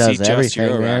kind of does everything,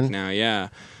 Eurorack man. now? Yeah.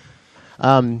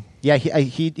 Yeah,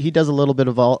 he does a little bit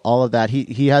of all of that.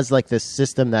 He has like this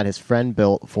system that his friend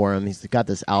built for him. He's got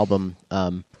this album.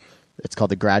 it's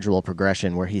called the gradual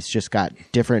progression, where he's just got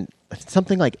different,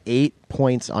 something like 8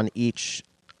 points on each,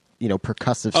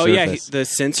 percussive Oh surface. yeah, the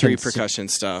sensory percussion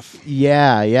stuff.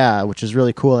 Yeah, which is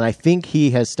really cool. And I think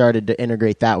he has started to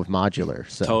integrate that with modular.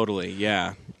 So. Totally,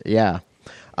 yeah. Yeah.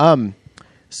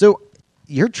 So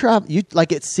you're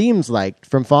it seems like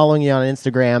from following you on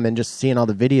Instagram and just seeing all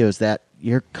the videos that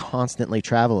you're constantly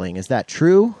traveling. Is that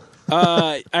true?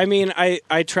 I mean,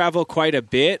 I travel quite a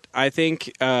bit. I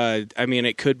think,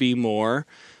 it could be more.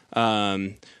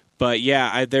 But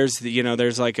yeah, there's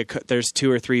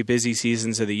 2 or 3 busy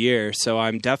seasons of the year, so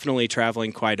I'm definitely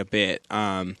traveling quite a bit.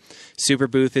 Super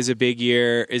Booth is a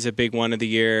big one of the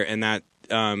year, and that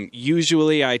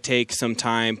usually I take some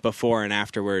time before and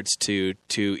afterwards to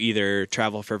either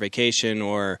travel for vacation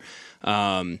or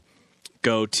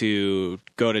go to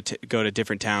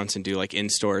different towns and do like in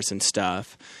stores and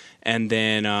stuff. And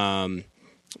then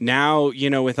now,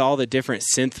 with all the different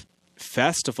synth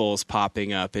festivals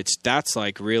popping up, that's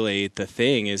like really the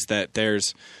thing, is that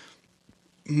there's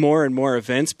more and more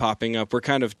events popping up.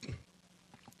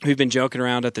 We've been joking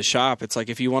around at the shop. It's like,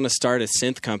 if you want to start a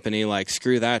synth company, like,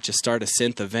 screw that, just start a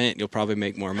synth event. You'll probably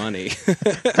make more money.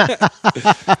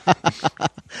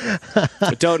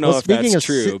 I don't know if that's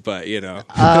true, but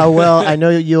well, I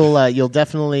know you'll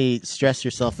definitely stress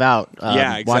yourself out.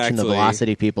 Yeah, exactly. Watching the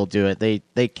Velocity people do it,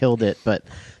 they killed it, but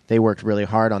they worked really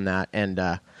hard on that. And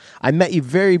I met you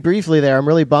very briefly there. I'm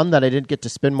really bummed that I didn't get to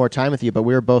spend more time with you, but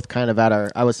we were both kind of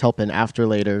I was helping After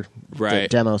Later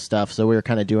demo stuff, so we were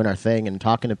kind of doing our thing and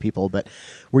talking to people. But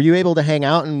were you able to hang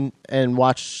out and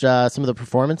watch some of the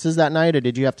performances that night, or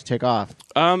did you have to take off?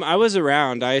 I was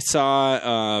around. I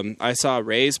saw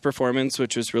Ray's performance,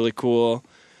 which was really cool.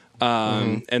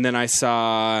 And then I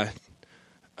saw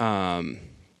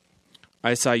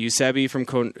Eusebi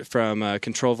from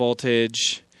Control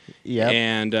Voltage. Yeah.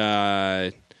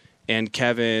 And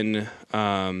Kevin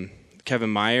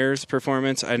Meyer's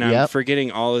performance. And I'm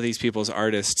forgetting all of these people's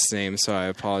artists' names, so I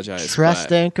apologize.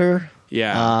 Trust Anchor.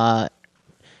 Yeah.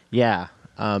 Yeah.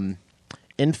 Sunfalls.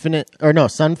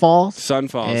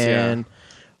 Sunfalls, and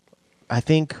I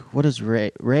think, what is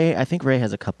Ray? I think Ray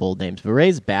has a couple names, but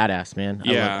Ray's badass, man.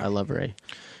 Yeah. I love Ray.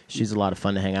 She's a lot of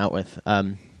fun to hang out with.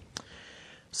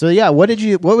 So yeah, what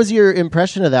was your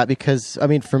impression of that? Because I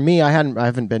mean, for me, I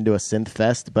haven't been to a synth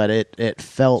fest, but it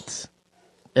felt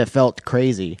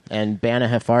crazy. And Bana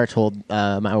Hefar told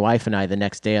my wife and I the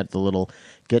next day at the little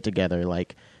get together,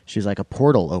 like, she was like, a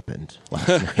portal opened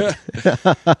last night.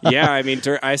 Yeah, I mean,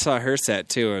 I saw her set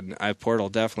too, and a portal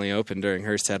definitely opened during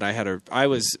her set. I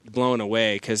was blown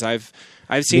away because I've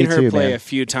seen her play a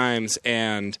few times,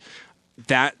 and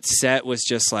that set was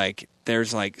just like,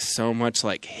 there's like so much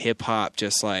like hip hop,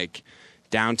 just like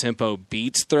down tempo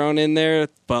beats thrown in there,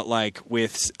 but like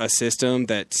with a system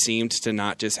that seemed to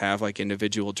not just have like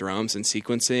individual drums and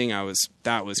sequencing.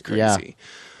 That was crazy.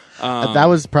 Yeah. That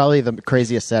was probably the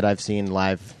craziest set I've seen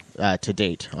live to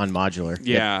date on Modular.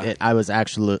 Yeah. I was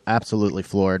actually absolutely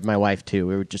floored. My wife too.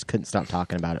 We just couldn't stop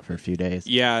talking about it for a few days.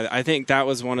 Yeah, I think that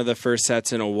was one of the first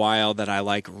sets in a while that I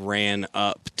like ran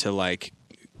up to like,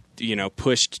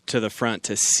 pushed to the front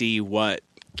to see what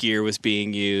gear was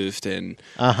being used and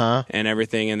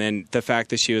everything. And then the fact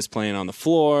that she was playing on the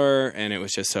floor and it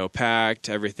was just so packed,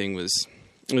 everything was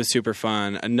super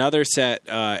fun. Another set,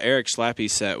 Eric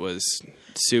Schlappy's set was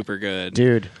super good.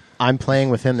 Dude, I'm playing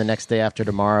with him the next day after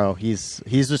tomorrow. He's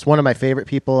just one of my favorite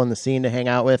people in the scene to hang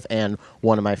out with, and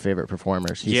one of my favorite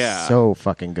performers. He's so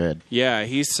fucking good. Yeah,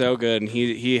 he's so good, and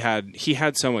he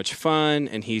had so much fun,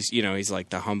 and he's like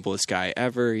the humblest guy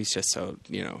ever. He's just so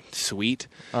sweet.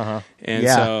 And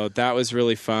so that was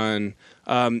really fun.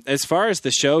 As far as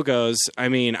the show goes, I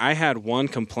mean, I had one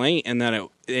complaint, and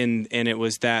it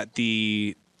was that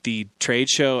the trade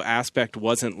show aspect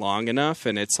wasn't long enough,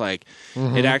 and it's like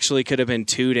it actually could have been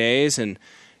 2 days. And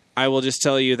I will just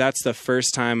tell you, that's the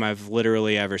first time I've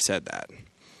literally ever said that,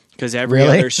 because every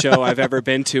other show I've ever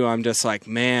been to, I'm just like,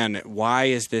 man, why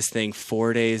is this thing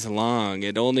 4 days long?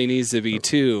 It only needs to be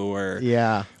 2. Or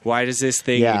why does this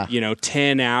thing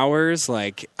 10 hours?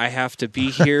 Like, I have to be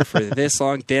here for this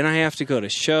long, then I have to go to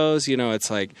shows.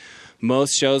 It's like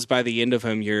most shows, by the end of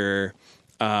them, you're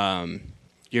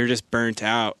just burnt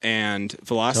out, and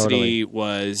Velocity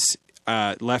was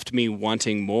left me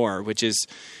wanting more, which is,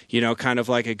 kind of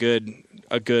like a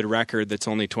good record that's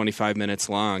only 25 minutes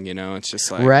long. It's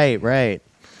just like right.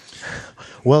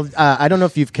 Well, I don't know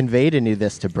if you've conveyed any of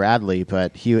this to Bradley,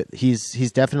 but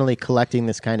he's definitely collecting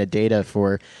this kind of data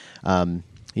for,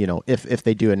 if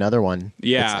they do another one.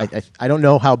 Yeah, I don't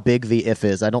know how big the if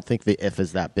is. I don't think the if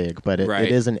is that big, but it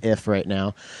is an if right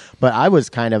now. But I was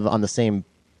kind of on the same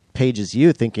page as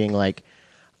you, thinking like,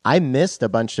 I missed a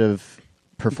bunch of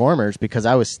performers because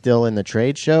I was still in the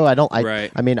trade show.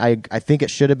 Right. I mean, I think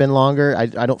it should have been longer. I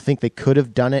don't think they could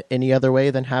have done it any other way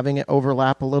than having it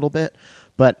overlap a little bit.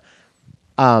 But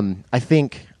I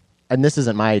think, and this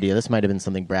isn't my idea, this might have been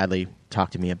something Bradley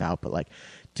talked to me about, but like,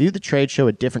 do the trade show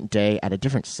a different day at a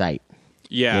different site.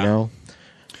 Yeah. You know?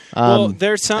 Well,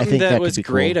 there's I something think that that was could be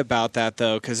great cool. about that,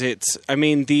 though, because it's, I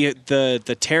mean, the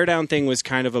teardown thing was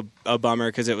kind of a bummer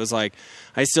because it was like,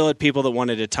 I still had people that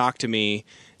wanted to talk to me,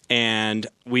 and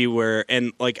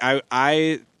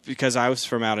I because I was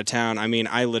from out of town, I mean,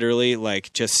 I literally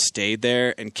like just stayed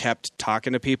there and kept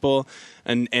talking to people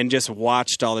and just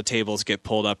watched all the tables get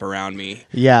pulled up around me.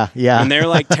 Yeah. And they're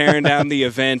like tearing down the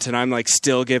event, and I'm like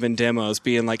still giving demos,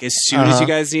 being like, as soon as you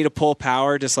guys need to pull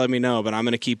power, just let me know. But I'm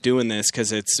going to keep doing this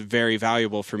because it's very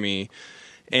valuable for me.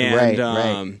 And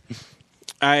Right.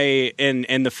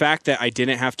 and the fact that I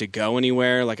didn't have to go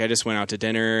anywhere, like I just went out to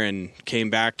dinner and came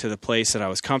back to the place that I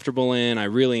was comfortable in. I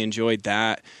really enjoyed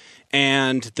that.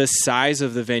 And the size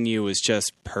of the venue was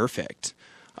just perfect.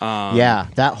 Yeah,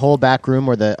 that whole back room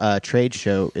where the trade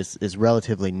show is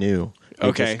relatively new. They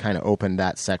Okay. just kind of opened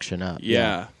that section up.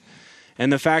 Yeah.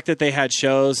 And the fact that they had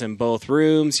shows in both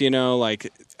rooms, you know,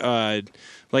 like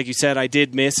you said, I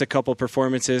did miss a couple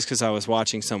performances because I was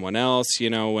watching someone else. You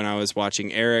know, when I was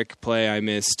watching Eric play, I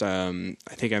missed, I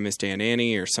think I missed Dan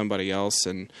Annie or somebody else.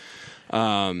 And,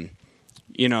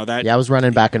 you know, that. Yeah, I was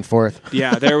running back and forth.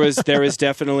 Yeah, there was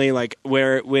definitely like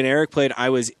when Eric played, I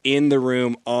was in the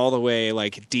room all the way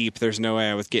like deep. There's no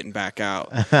way I was getting back out.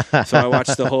 So I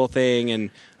watched the whole thing,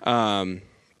 and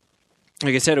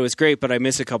like I said, it was great. But I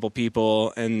missed a couple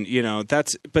people, and you know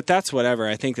that's whatever.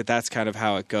 I think that's kind of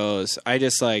how it goes. I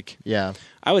just Yeah.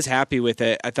 I was happy with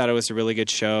it. I thought it was a really good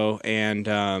show, and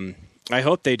I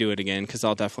hope they do it again because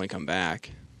I'll definitely come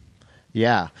back.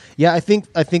 Yeah. I think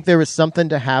there was something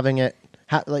to having it.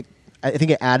 I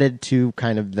think it added to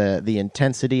kind of the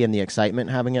intensity and the excitement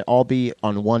having it all be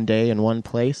on one day in one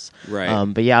place. Right.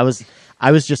 But yeah,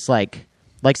 I was just like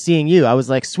seeing you. I was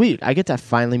like, sweet, I get to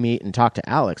finally meet and talk to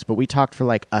Alex. But we talked for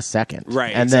like a second,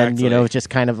 Right, And exactly. then just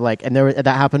kind of like, and that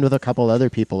happened with a couple other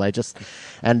people.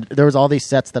 And there was all these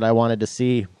sets that I wanted to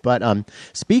see. But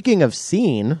speaking of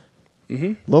scene,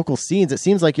 local scenes, it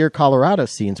seems like your Colorado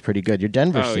scene's pretty good. Your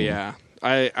Denver Oh scene. yeah,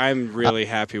 I'm really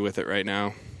happy with it right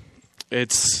now.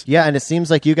 It's Yeah, and it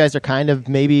seems like you guys are kind of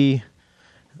maybe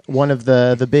one of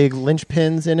the big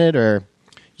linchpins in it, or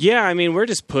yeah. I mean, we're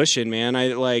just pushing, man.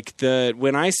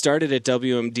 When I started at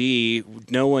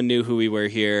WMD, no one knew who we were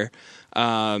here.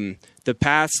 The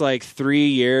past 3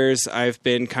 years, I've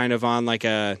been kind of on like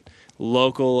a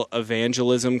local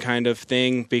evangelism kind of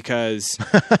thing because.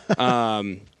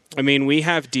 I mean, we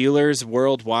have dealers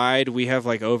worldwide. We have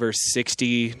like over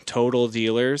 60 total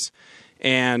dealers.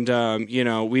 And, you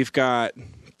know, we've got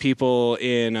people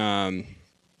in Japan,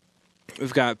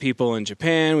 we've got people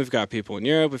in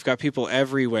Europe, we've got people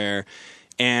everywhere.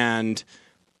 And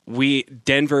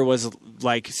Denver was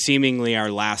like seemingly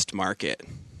our last market.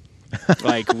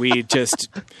 Like we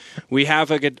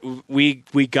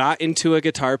got into a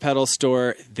guitar pedal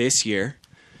store this year.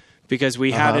 Because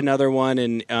we had another one,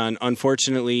 and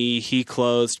unfortunately he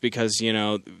closed because, you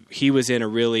know, he was in a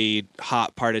really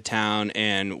hot part of town,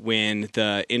 and when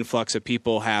the influx of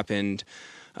people happened,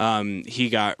 he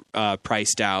got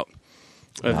priced out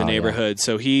of the neighborhood. Yeah.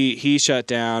 So he shut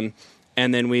down,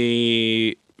 and then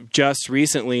we just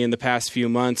recently, in the past few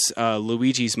months,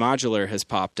 Luigi's Modular has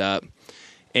popped up,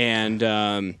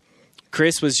 and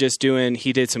Chris was just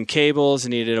he did some cables,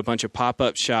 and he did a bunch of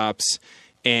pop-up shops,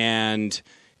 and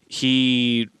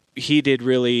he did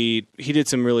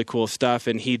some really cool stuff,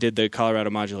 and he did the Colorado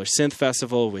Modular Synth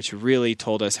Festival, which really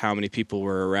told us how many people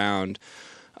were around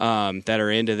that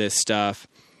are into this stuff.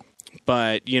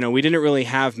 But, you know, we didn't really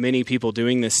have many people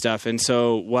doing this stuff, and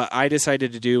so what I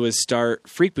decided to do was start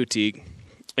Freak Boutique,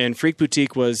 and Freak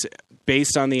Boutique was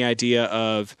based on the idea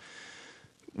of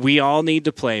we all need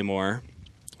to play more.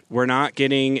 We're not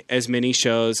getting as many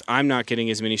shows. I'm not getting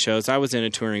as many shows. I was in a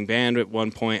touring band at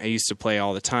one point. I used to play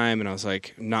all the time, and I was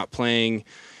like, not playing.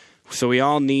 So we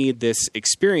all need this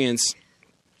experience,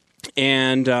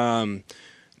 and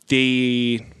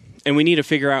we need to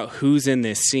figure out who's in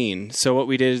this scene. So what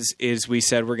we did is we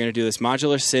said we're going to do this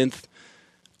modular synth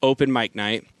open mic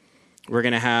night. We're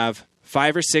going to have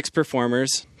 5 or 6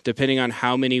 performers, depending on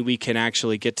how many we can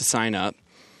actually get to sign up.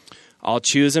 I'll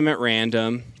choose them at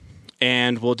random.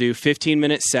 And we'll do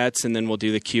 15-minute sets, and then we'll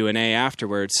do the Q&A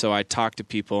afterwards. So I talk to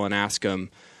people and ask them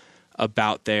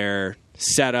about their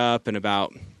setup and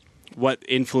about what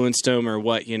influenced them or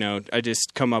what, you know, I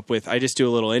just do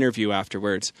a little interview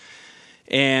afterwards.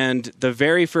 And the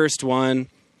very first one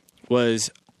was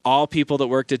all people that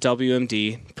worked at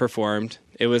WMD performed.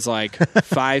 It was like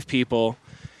 5 people,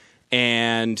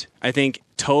 and I think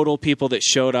total people that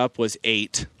showed up was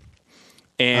 8.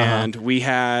 And we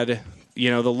had,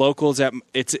 the locals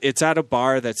it's at a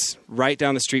bar that's right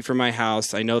down the street from my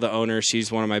house. I know the owner;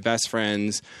 she's one of my best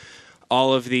friends.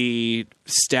 All of the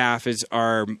staff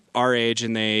are our age,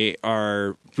 and they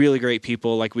are really great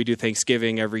people. Like, we do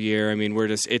Thanksgiving every year. I mean,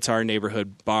 it's our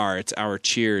neighborhood bar. It's our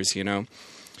Cheers,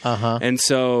 And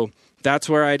so that's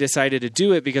where I decided to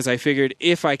do it, because I figured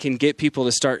if I can get people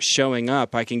to start showing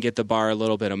up, I can get the bar a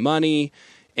little bit of money.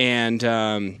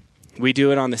 And we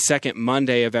do it on the second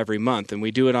Monday of every month. And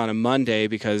we do it on a Monday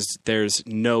because there's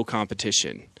no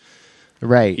competition.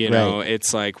 Right.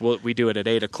 It's like, we do it at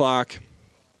 8 o'clock.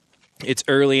 It's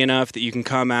early enough that you can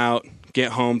come out,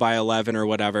 get home by 11 or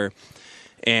whatever.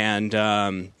 And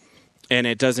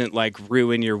it doesn't like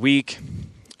ruin your week.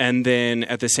 And then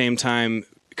at the same time,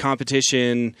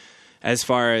 competition as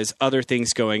far as other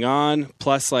things going on,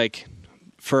 plus like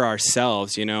for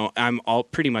ourselves, I'm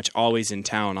pretty much always in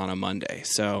town on a Monday.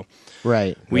 So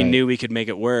we knew we could make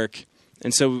it work.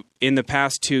 And so in the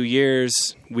past 2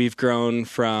 years, we've grown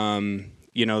from,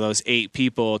 those 8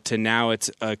 people to now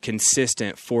it's a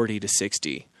consistent 40 to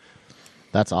 60.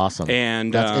 That's awesome.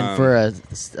 And for a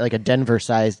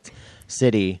Denver-sized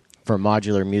city for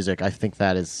modular music, I think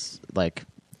that is like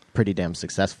pretty damn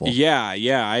successful. Yeah,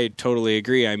 I totally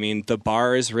agree. I mean, the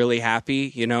bar is really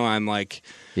happy. I'm like,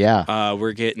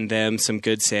 we're getting them some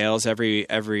good sales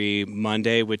every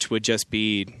Monday, which would just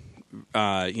be,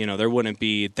 there wouldn't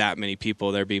be that many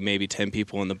people. There'd be maybe 10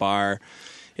 people in the bar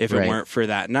if it weren't for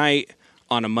that night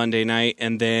on a Monday night.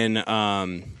 And then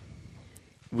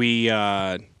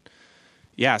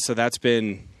so that's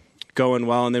been going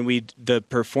well. And then the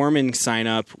performing sign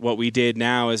up, what we did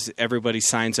now is everybody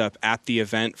signs up at the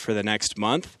event for the next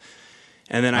month.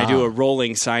 And then I do a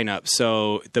rolling sign up.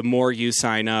 So the more you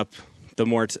sign up, the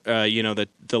more, the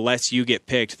less you get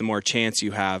picked, the more chance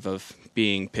you have of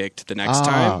being picked the next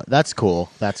time. That's cool.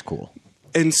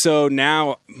 And so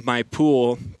now my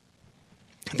pool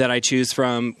that I choose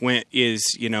from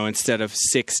is, instead of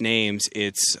 6 names,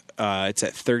 it's at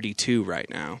 32 right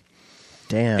now.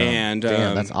 Damn,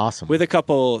 that's awesome. With a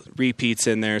couple repeats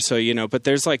in there. So, but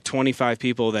there's like 25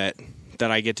 people that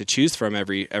I get to choose from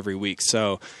every week.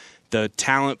 So the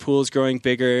talent pool is growing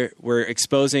bigger. We're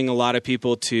exposing a lot of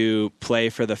people to play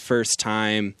for the first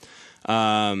time.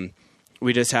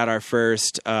 We just had our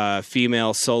first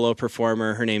female solo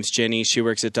performer. Her name's Jenny. She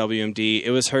works at WMD.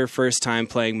 It was her first time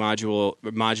playing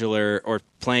modular or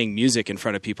playing music in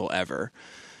front of people ever.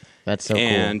 That's so cool.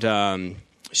 And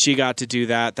she got to do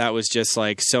that. That was just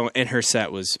like so, and her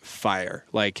set was fire,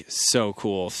 like so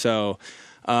cool. So,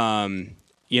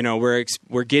 we're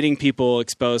getting people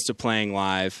exposed to playing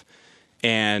live,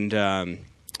 and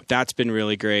that's been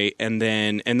really great. And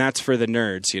that's for the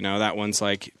nerds. That one's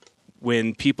like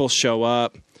when people show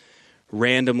up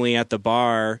randomly at the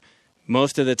bar.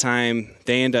 Most of the time,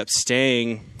 they end up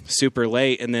staying super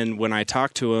late, and then when I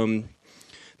talk to them,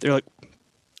 they're like,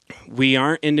 we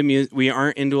aren't into music. We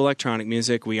aren't into electronic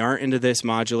music. We aren't into this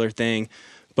modular thing,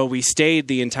 but we stayed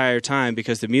the entire time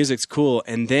because the music's cool.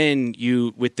 And then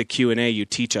with the Q&A, you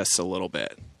teach us a little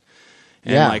bit,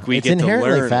 and we get to learn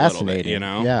a little bit.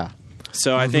 Yeah.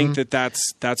 So I think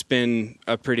that's been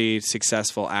a pretty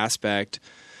successful aspect.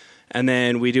 And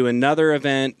then we do another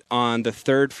event on the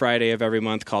 3rd Friday of every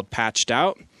month called Patched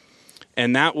Out,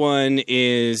 and that one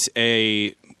is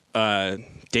a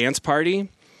dance party.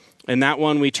 And that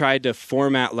one we tried to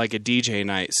format like a DJ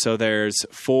night. So there's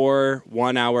 4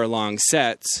 1-hour-long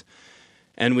sets,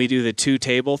 and we do the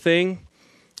 2-table thing.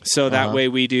 So that way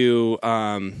we do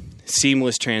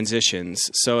seamless transitions.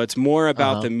 So it's more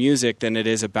about the music than it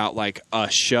is about like a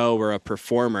show or a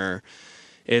performer.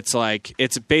 It's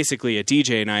basically a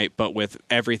DJ night, but with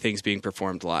everything's being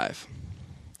performed live.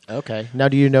 Okay. Now,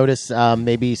 do you notice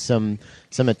maybe some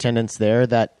attendance there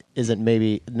that isn't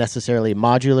maybe necessarily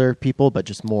modular people, but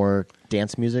just more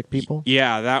dance music people?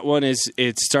 Yeah, that one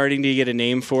it's starting to get a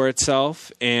name for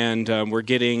itself, and we're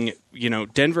getting,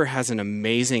 Denver has an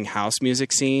amazing house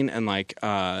music scene, and the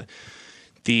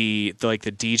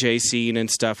DJ scene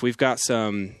and stuff. We've got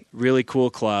some really cool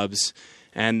clubs,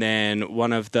 and then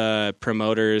one of the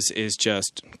promoters is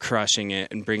just crushing it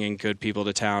and bringing good people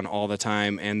to town all the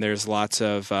time, and there's lots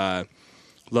of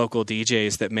local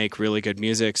DJs that make really good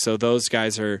music. So those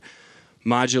guys are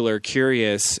modular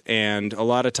curious, and a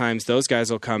lot of times those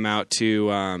guys will come out to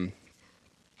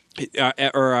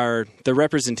the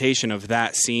representation of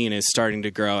that scene is starting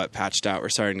to grow at Patched Out. We're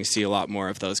starting to see a lot more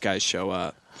of those guys show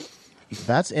up.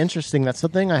 That's interesting. That's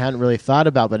something I hadn't really thought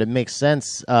about, but it makes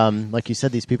sense. Like you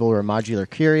said, these people who are modular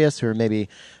curious, who are maybe,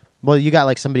 well, you got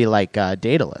like somebody like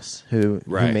Daedalus who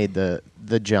made the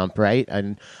jump, right?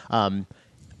 And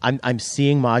I'm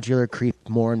seeing modular creep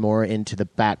more and more into the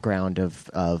background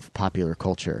of popular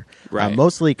culture, right?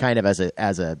 Mostly kind of as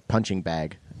a punching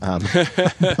bag,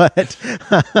 but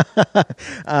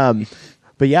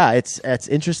but yeah, it's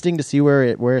interesting to see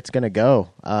where it's going to go.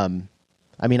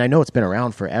 I mean, I know it's been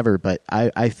around forever, but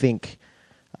I think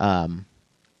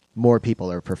more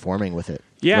people are performing with it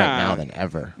right now than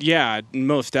ever. Yeah,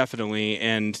 most definitely.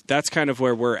 And that's kind of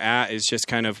where we're at, is just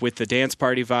kind of with the dance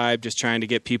party vibe, just trying to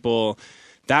get people.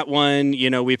 That one,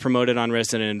 we promoted on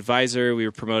Resident Advisor. We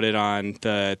were promoted on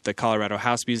the Colorado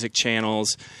House Music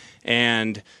channels.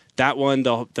 And that one,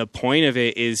 the point of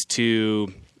it is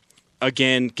to,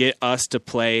 again, get us to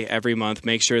play every month,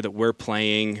 make sure that we're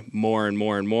playing more and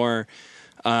more and more.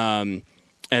 And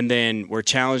then we're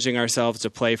challenging ourselves to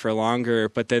play for longer.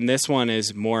 But then this one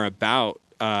is more about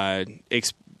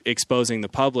exposing the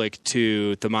public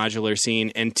to the modular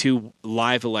scene and to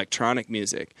live electronic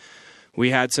music. We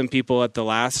had some people at the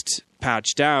last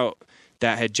Patched Out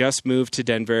that had just moved to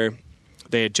Denver.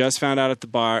 They had just found out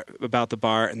about the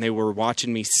bar, and they were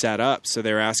watching me set up. So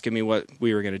they were asking me what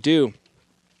we were going to do.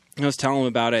 I was telling them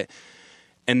about it,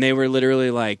 and they were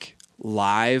literally like,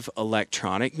 live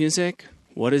electronic music?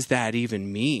 What does that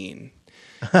even mean?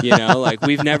 Like,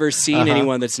 we've never seen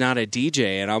anyone that's not a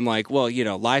DJ. And I'm like, well,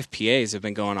 live PAs have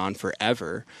been going on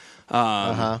forever.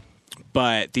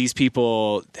 But these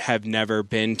people have never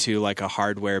been to like a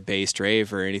hardware-based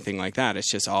rave or anything like that.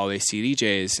 It's just always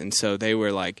CDJs. And so they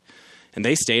were like, and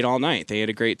they stayed all night. They had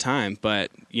a great time.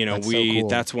 But, That's so cool.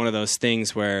 That's one of those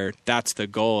things where that's the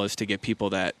goal, is to get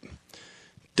people that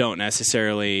aren't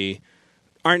necessarily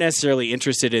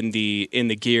interested in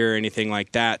the gear or anything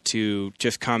like that, to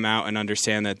just come out and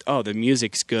understand that, the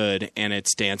music's good and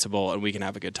it's danceable and we can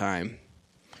have a good time.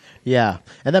 Yeah,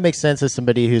 and that makes sense. As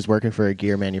somebody who's working for a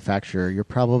gear manufacturer, you're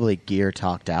probably gear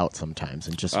talked out sometimes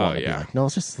and just want to be like, no,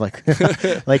 it's just like,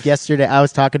 like yesterday, I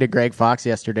was talking to Greg Fox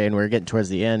yesterday, and we were getting towards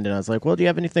the end, and I was like, well, do you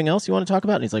have anything else you want to talk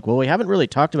about? And he's like, well, we haven't really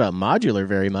talked about modular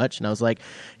very much. And I was like,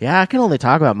 yeah, I can only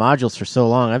talk about modules for so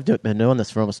long. I've been doing this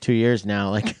for almost 2 years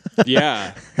now. Like,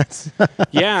 yeah.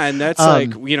 Yeah, and that's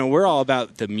like, we're all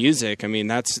about the music. I mean,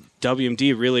 that's,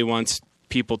 WMD really wants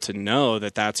people to know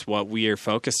that that's what we are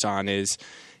focused on, is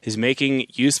making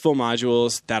useful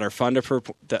modules that are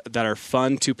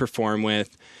fun to perform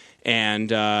with, and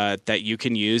that you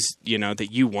can use, that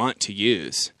you want to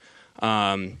use.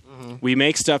 We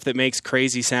make stuff that makes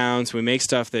crazy sounds. We make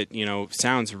stuff that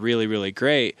sounds really, really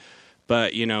great.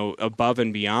 But above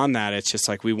and beyond that, it's just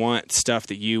like, we want stuff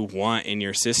that you want in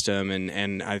your system,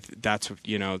 and that's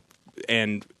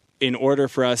and in order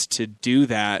for us to do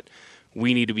that,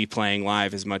 we need to be playing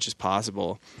live as much as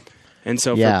possible. And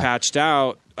so for Patched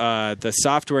Out, the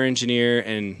software engineer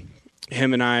and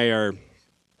him and I are,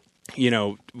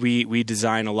 we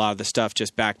design a lot of the stuff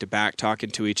just back to back, talking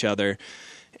to each other.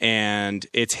 And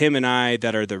it's him and I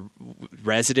that are the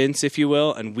residents, if you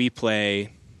will, and we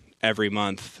play every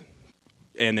month.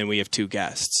 And then we have 2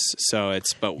 guests. So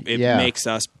it makes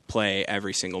us play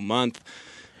every single month,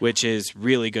 which is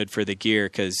really good for the gear,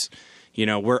 because,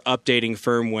 we're updating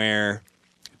firmware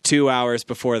 2 hours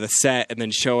before the set, and then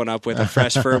showing up with a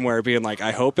fresh firmware being like,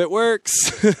 I hope it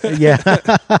works. Yeah.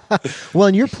 Well,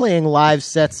 and you're playing live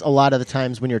sets a lot of the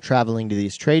times when you're traveling to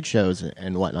these trade shows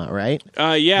and whatnot, right?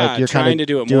 Yeah, like, you're trying to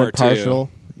do it more partial.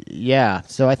 Too. Yeah.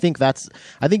 So I think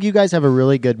you guys have a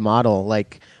really good model.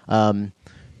 Like,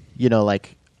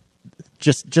 like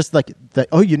just like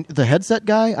the headset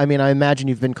guy. I mean, I imagine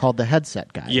you've been called the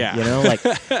headset guy. Yeah.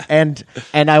 and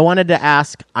I wanted to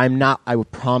ask. I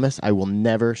would promise I will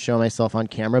never show myself on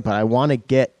camera, but I want to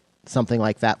get something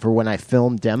like that for when I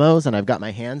film demos and I've got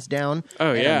my hands down.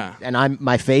 Oh yeah. And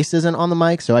my face isn't on the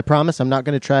mic, so I promise I'm not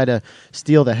going to try to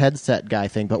steal the headset guy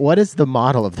thing. But what is the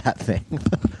model of that thing?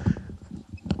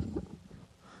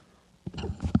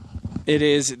 It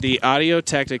is the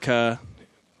Audio-Technica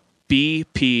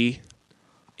BP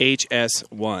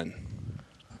HS1.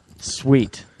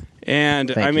 Sweet. And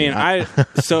Thank I mean,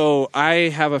 you. I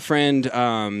have a friend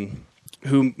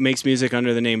who makes music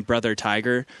under the name Brother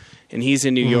Tiger, and he's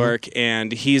in New York,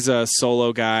 and he's a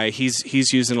solo guy.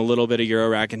 He's using a little bit of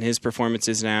Eurorack in his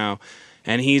performances now,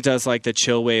 and he does like the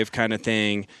chill wave kind of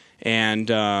thing. And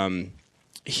the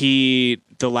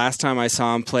last time I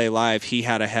saw him play live, he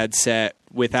had a headset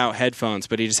without headphones,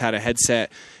 but he just had a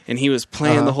headset, and he was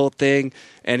playing the whole thing.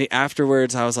 And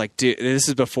afterwards, I was like, dude, this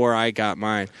is before I got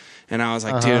mine. And I was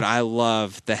like, dude, I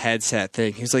love the headset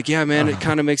thing. He's like, yeah, man, it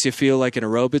kind of makes you feel like an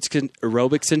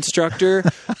aerobics instructor.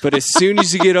 But as soon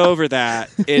as you get over that,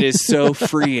 it is so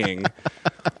freeing.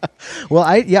 Well,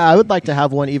 I would like to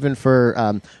have one even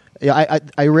for.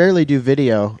 I rarely do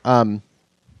video,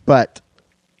 but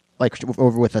like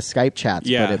over with a Skype chats.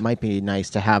 Yeah. But it might be nice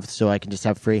to have so I can just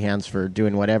have free hands for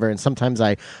doing whatever. And sometimes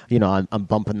I'm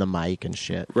bumping the mic and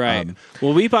shit. Right.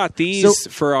 Well, we bought these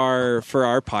for our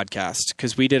podcast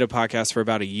because we did a podcast for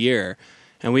about a year,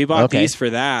 and we bought these for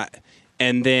that.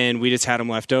 And then we just had them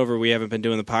left over. We haven't been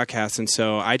doing the podcast, and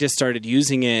so I just started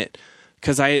using it.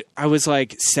 Because I was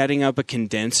like setting up a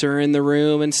condenser in the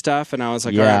room and stuff, and I was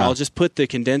like, all right, I'll just put the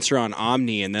condenser on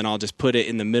Omni, and then I'll just put it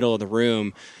in the middle of the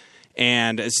room.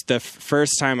 And it's the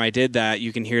first time I did that,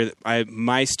 you can hear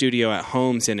my studio at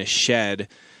home's in a shed,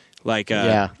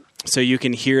 so you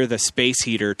can hear the space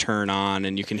heater turn on,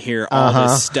 and you can hear all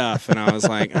this stuff. And I was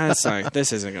like,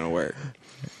 this isn't going to work.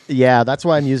 Yeah, that's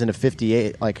why I'm using a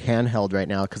 58 handheld right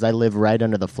now because I live right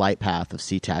under the flight path of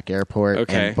SeaTac Airport,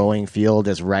 and Boeing Field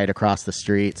is right across the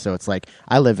street. So it's like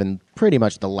I live in pretty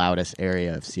much the loudest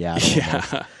area of Seattle.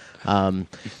 Yeah.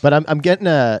 But I'm getting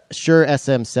a Shure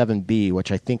SM7B,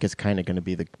 which I think is kind of going to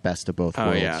be the best of both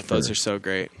worlds. Oh yeah, those are so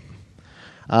great.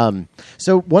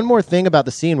 So one more thing about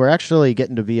the scene, we're actually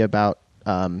getting to be about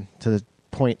to the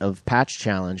point of Patch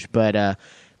Challenge, but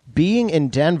being in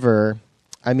Denver,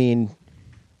 I mean,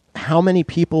 how many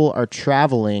people are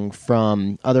traveling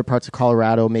from other parts of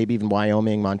Colorado, maybe even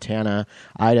Wyoming, Montana,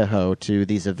 Idaho, to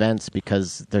these events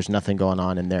because there's nothing going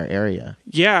on in their area?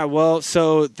 Yeah, well,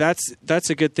 so that's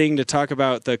a good thing to talk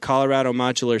about the Colorado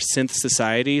Modular Synth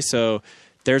Society. So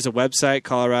there's a website,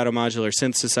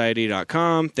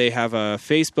 coloradomodularsynthsociety.com. They have a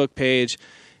Facebook page,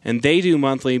 and they do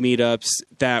monthly meetups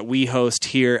that we host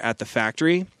here at the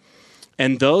factory.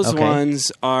 And those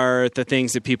ones are the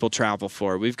things that people travel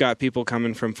for. We've got people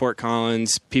coming from Fort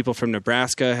Collins. People from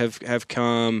Nebraska have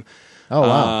come. Oh,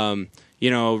 wow.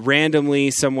 Randomly,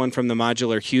 someone from the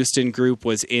Modular Houston group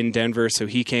was in Denver, so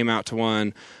he came out to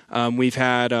one. We've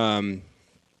had... and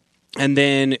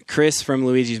then Chris from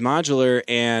Luigi's Modular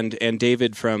and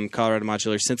David from Colorado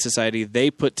Modular Synth Society, they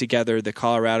put together the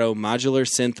Colorado Modular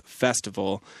Synth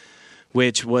Festival,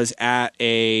 which was at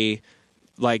the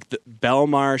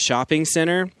Belmar Shopping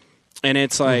Center, and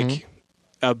it's like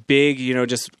a big,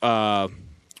 just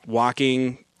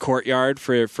walking courtyard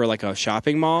for like a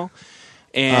shopping mall.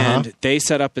 And they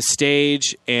set up a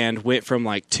stage and went from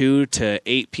 2 to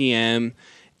 8 p.m.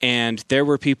 And there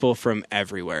were people from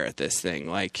everywhere at this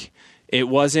thing. It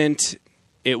wasn't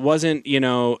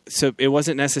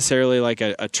necessarily like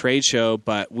a trade show,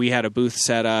 but we had a booth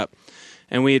set up.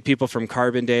 And we had people from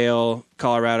Carbondale,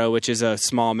 Colorado, which is a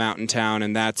small mountain town,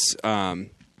 and that's a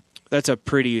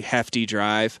pretty hefty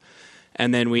drive.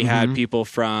 And then we had people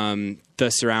from the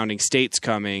surrounding states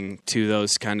coming to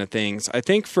those kind of things. I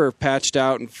think for Patched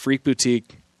Out and Freak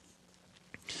Boutique,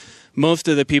 most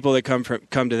of the people that come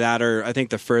to that are, I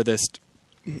think, the furthest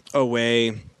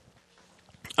away,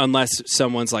 unless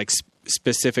someone's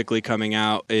specifically coming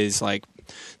out, is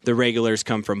the regulars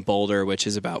come from Boulder, which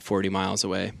is about 40 miles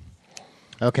away.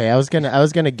 Okay, I was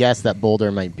gonna guess that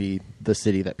Boulder might be the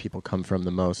city that people come from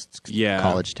the most. Yeah,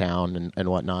 college town and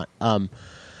whatnot.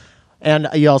 And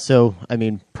you also,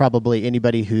 probably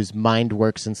anybody whose mind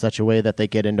works in such a way that they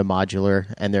get into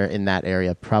modular and they're in that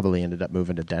area probably ended up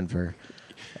moving to Denver.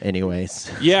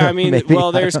 Anyways, yeah, Maybe,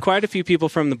 there's quite a few people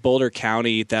from the Boulder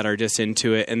County that are just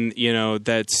into it, and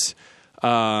that's,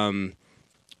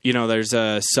 there's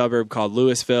a suburb called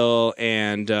Louisville,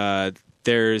 and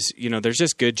there's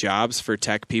just good jobs for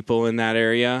tech people in that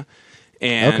area,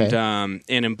 and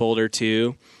and in Boulder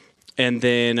too. And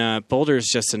then Boulder is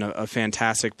just a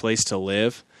fantastic place to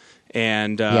live,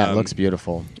 and it looks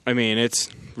beautiful. It's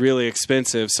really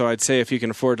expensive, so I'd say if you can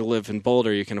afford to live in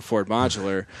Boulder, you can afford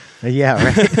modular. Yeah,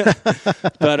 right.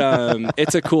 But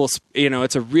it's a cool,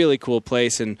 it's a really cool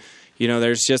place, and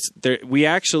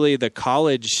the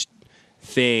college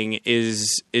thing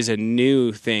is a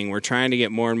new thing. We're trying to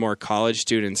get more and more college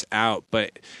students out,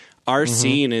 but our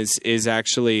scene is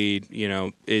actually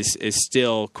is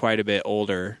still quite a bit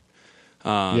older.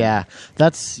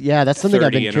 That's something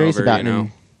I've been curious about.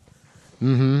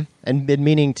 And been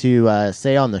meaning to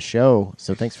say on the show,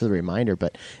 so thanks for the reminder,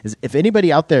 but if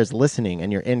anybody out there is listening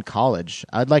and you're in college,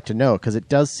 I'd like to know, because it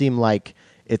does seem like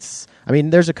it's,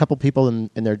 there's a couple people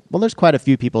in their, there's quite a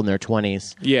few people in their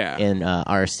 20s in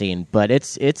our scene, but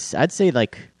it's I'd say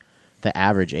the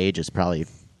average age is probably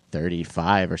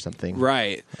 35 or something.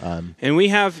 Right. And we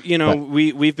have,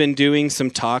 we've been doing some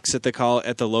talks at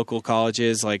the local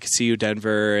colleges like CU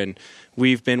Denver, and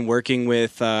we've been working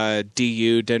with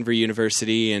DU, Denver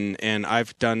University, and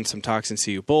I've done some talks in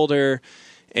CU Boulder.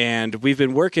 And we've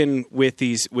been working with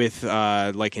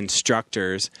like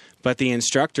instructors, but the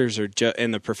instructors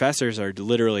and the professors are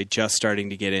literally just starting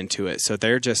to get into it. So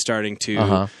they're just starting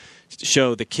to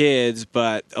show the kids,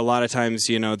 but a lot of times,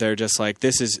 they're just like,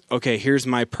 this is, okay, here's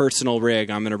my personal rig.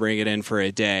 I'm going to bring it in for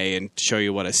a day and show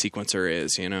you what a sequencer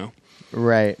is,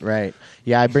 Right.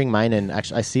 Yeah, I bring mine in.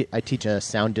 Actually, I teach a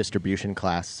sound distribution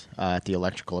class at the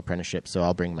electrical apprenticeship, so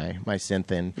I'll bring my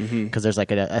synth in because there's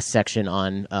like a section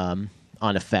on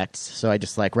effects. So I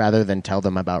just like, rather than tell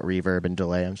them about reverb and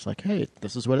delay, I'm just like, hey,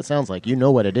 this is what it sounds like. You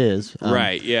know what it is.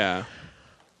 Right. Yeah.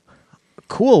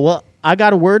 Cool. Well, I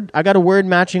got a word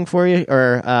matching for you,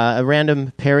 or a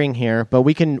random pairing here, but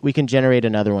we can generate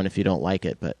another one if you don't like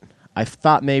it. But I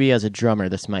thought maybe as a drummer,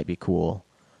 this might be cool.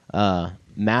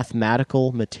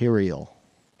 Mathematical material.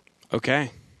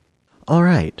 Okay. All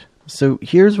right. So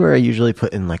here's where I usually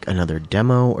put in like another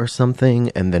demo or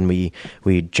something, and then we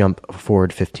jump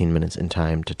forward 15 minutes in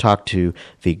time to talk to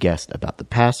the guest about the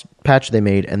patch they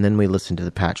made, and then we listen to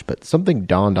the patch. But something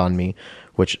dawned on me,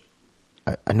 which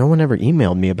no one ever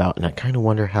emailed me about, and I kind of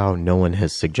wonder how no one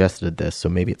has suggested this, so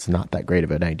maybe it's not that great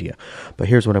of an idea. But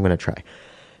here's what I'm going to try.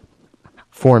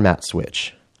 Format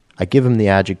switch. I give them the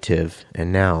adjective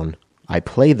and noun. I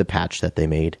play the patch that they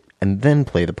made, and then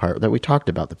play the part that we talked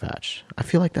about the patch. I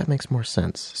feel like that makes more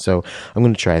sense. So I'm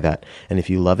going to try that. And if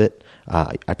you love it,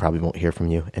 I probably won't hear from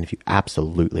you. And if you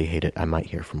absolutely hate it, I might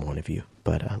hear from one of you.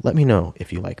 But let me know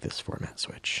if you like this format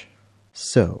switch.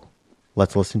 So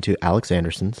let's listen to Alex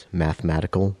Anderson's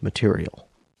Mathematical Material.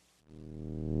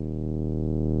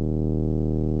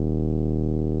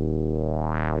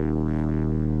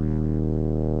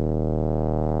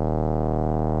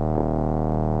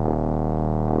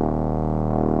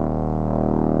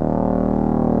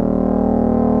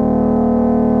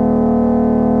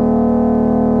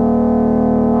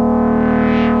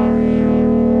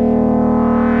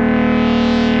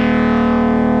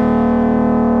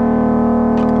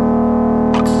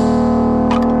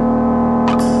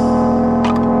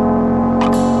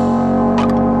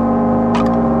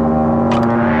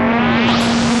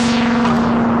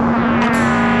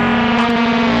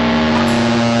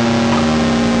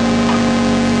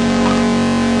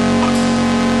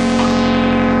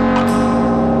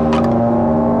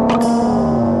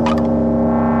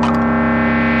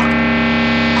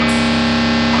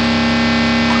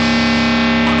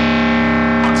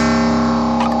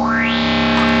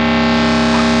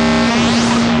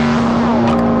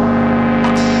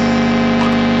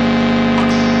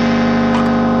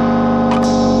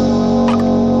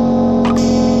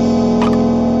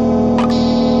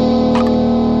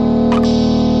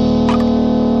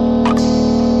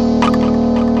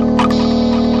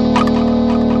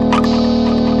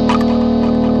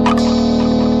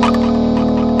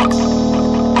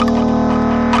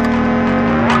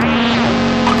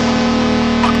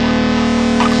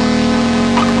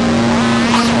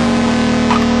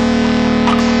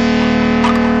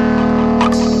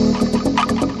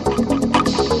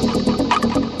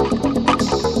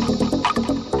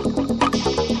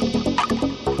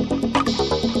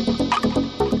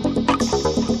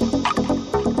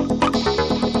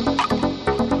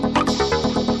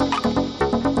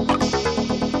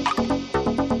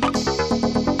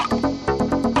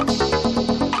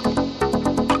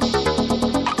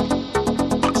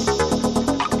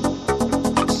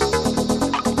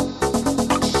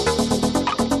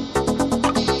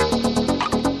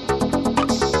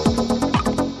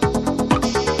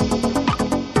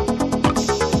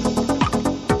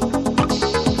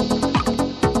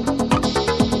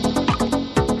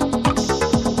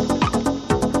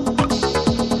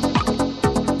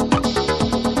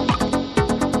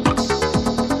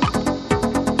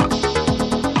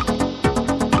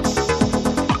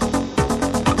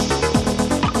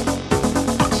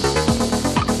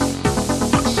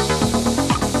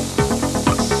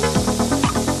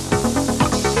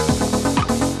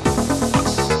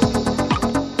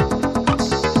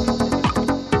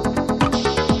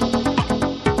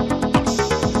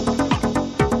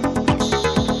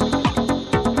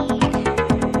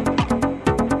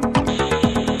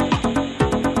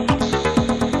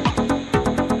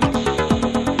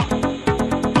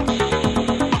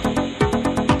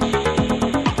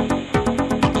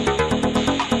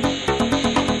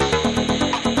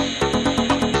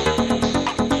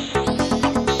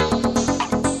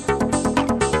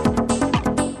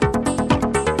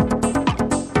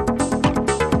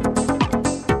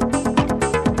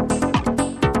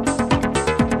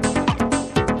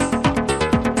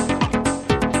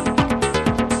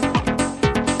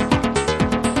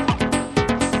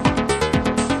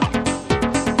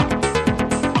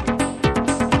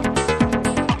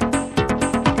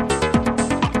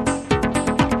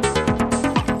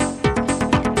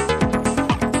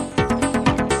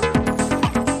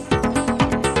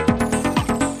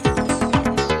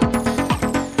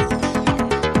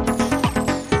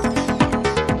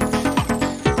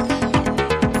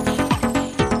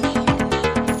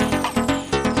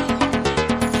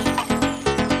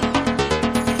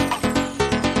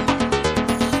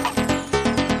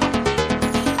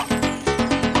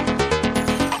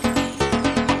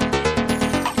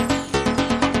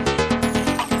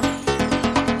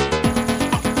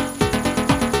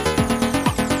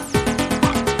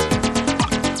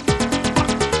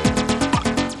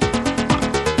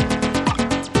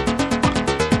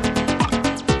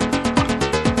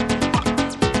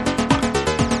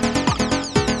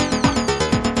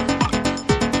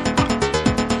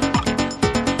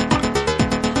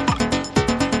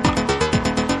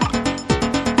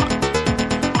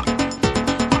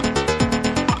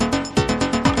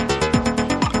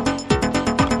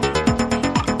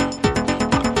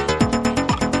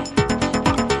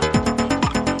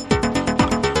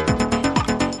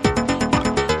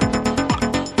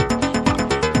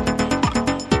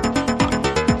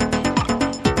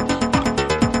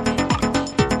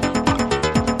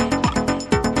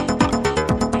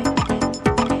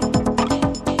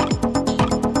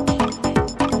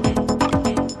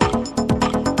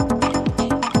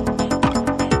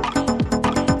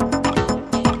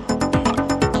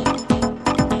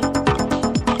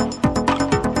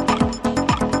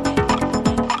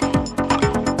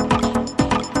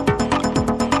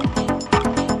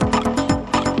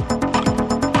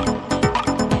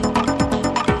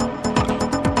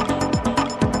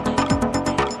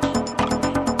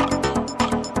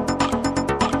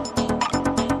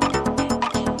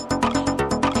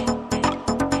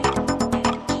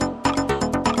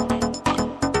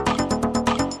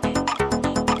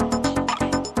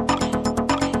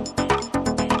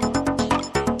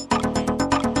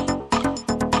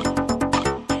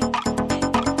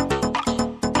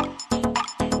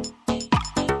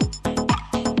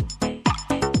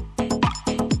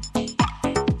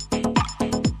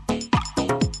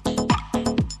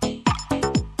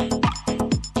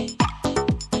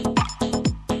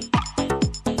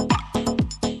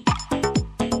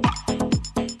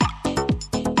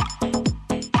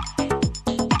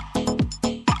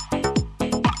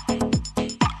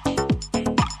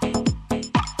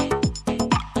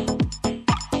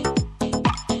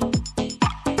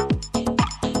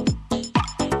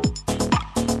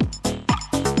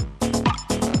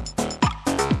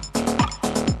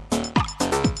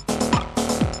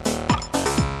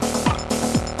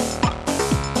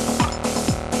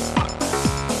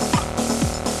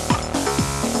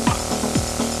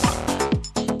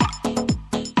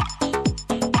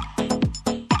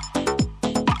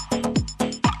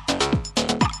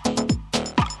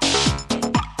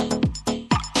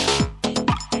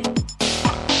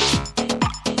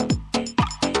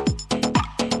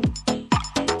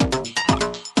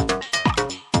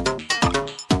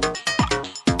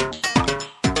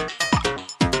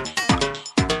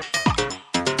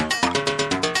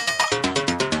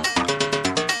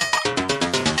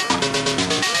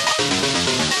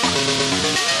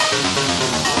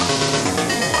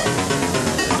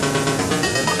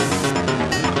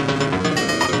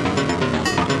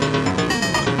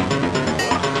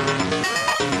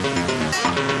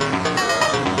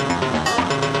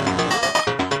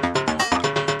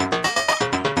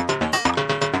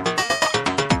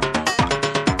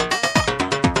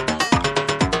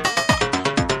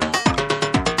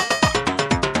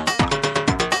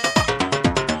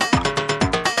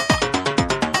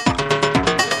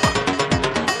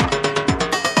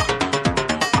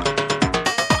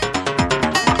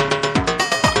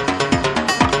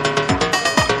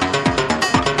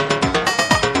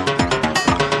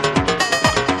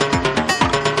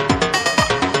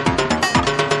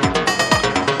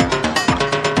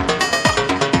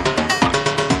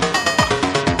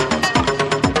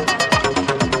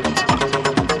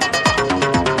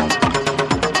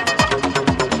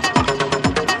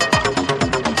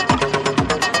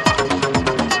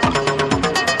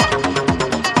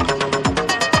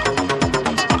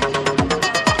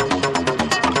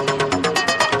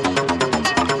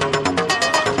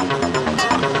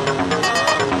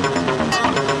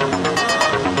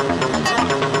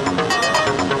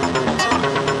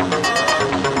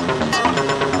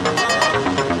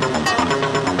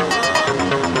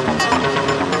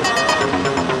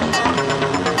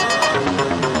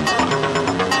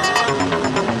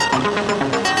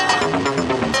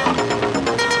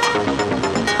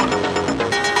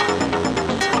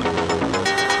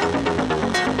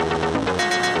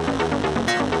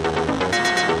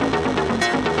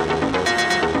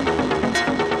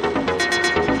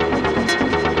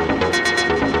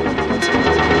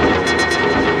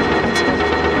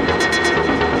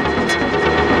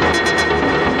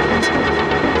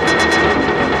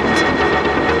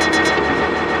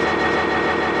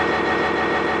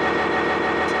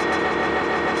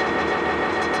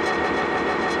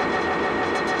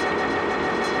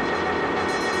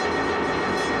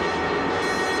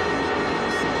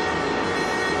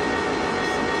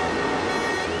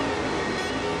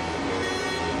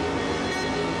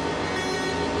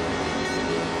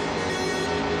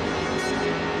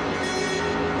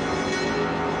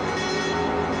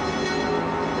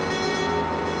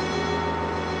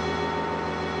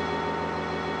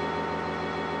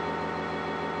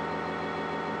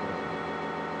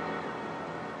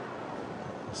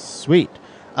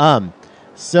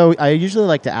 So I usually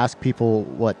like to ask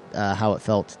people how it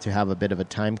felt to have a bit of a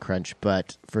time crunch,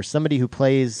 but for somebody who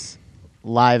plays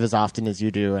live as often as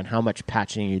you do and how much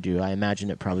patching you do, I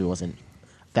imagine it probably wasn't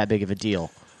that big of a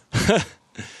deal.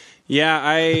 Yeah,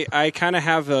 I kind of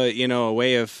have a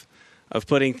way of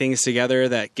putting things together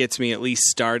that gets me at least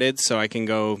started, so I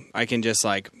can just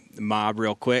like mob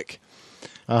real quick.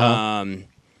 Uh-huh.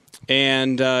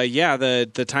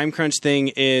 The time crunch thing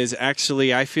is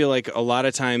actually, I feel like a lot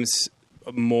of times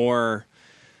more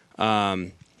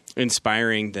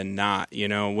inspiring than not.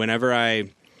 Whenever I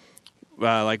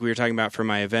like we were talking about for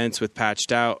my events with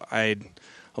Patched Out, a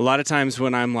lot of times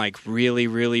when I'm like really,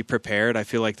 really prepared, I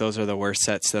feel like those are the worst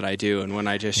sets that I do. And when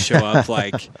I just show up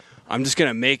like I'm just going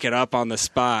to make it up on the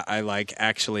spot, I like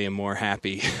actually am more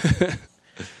happy.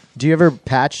 Do you ever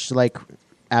patch like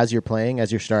as you're playing,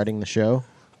 as you're starting the show?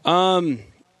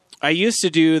 I used to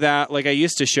do that. Like I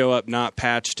used to show up not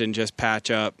patched and just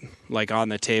patch up like on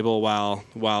the table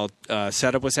while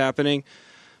setup was happening.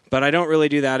 But I don't really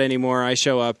do that anymore. I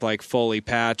show up like fully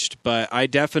patched, but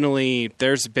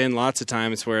there's been lots of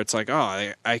times where it's like,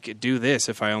 oh, I could do this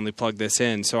if I only plug this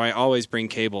in. So I always bring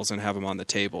cables and have them on the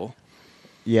table.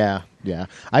 Yeah.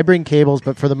 I bring cables,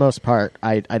 but for the most part,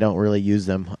 I don't really use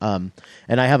them. And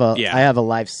I have a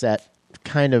live set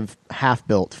kind of half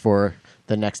built for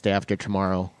the next day after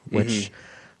tomorrow, which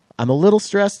I'm a little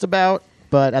stressed about,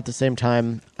 but at the same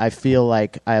time, I feel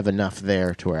like I have enough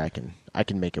there to where I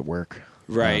can make it work.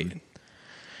 Right.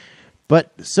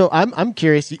 But so I'm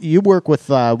curious. You work with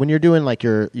when you're doing like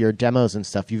your demos and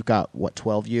stuff. You've got what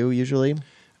 12U usually?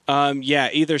 Yeah,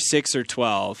 either 6 or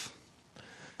 12.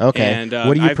 Okay. And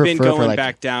what do you I've prefer been going for, like,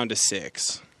 back down to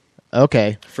 6.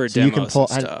 Okay. For so demos you can pull,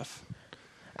 and stuff.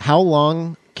 How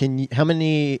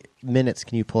many minutes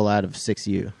can you pull out of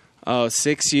 6U? Oh,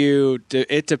 6U,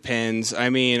 it depends. I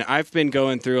mean, I've been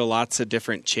going through lots of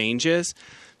different changes.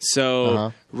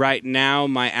 So right now,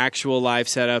 my actual live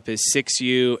setup is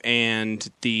 6U and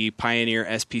the Pioneer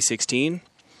SP16.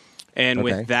 And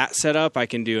with that setup, I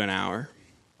can do an hour.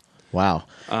 Wow.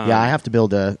 I have to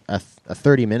build a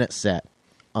 30-minute set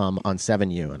on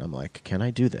 7U, and I'm like, can I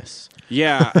do this?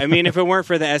 Yeah, I mean, if it weren't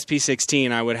for the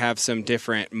SP16, I would have some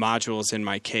different modules in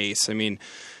my case. I mean,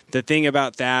 the thing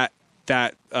about that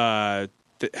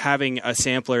having a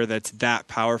sampler that's that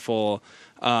powerful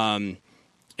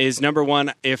is, number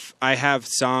one, if I have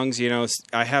songs,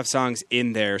 I have songs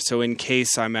in there, so in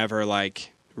case I'm ever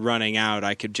like running out,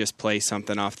 I could just play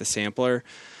something off the sampler.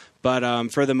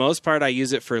 But for the most part, I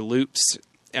use it for loops,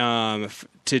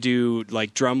 to do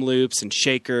like drum loops and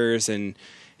shakers and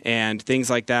things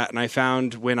like that. And I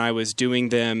found when I was doing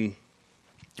them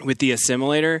with the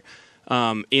assimilator,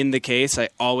 in the case, I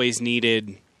always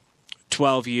needed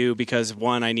 12U because,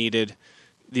 one, I needed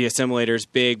the assimilators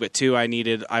big, but two, I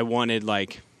wanted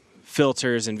like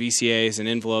filters and VCAs and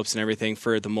envelopes and everything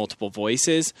for the multiple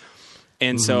voices.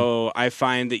 And so I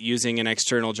find that using an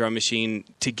external drum machine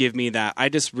to give me that, I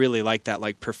just really like that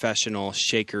like professional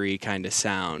shakery kind of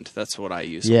sound. That's what I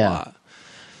use a lot.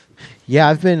 Yeah,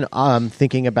 I've been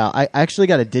thinking about... I actually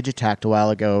got a Digitact a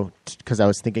while ago because I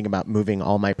was thinking about moving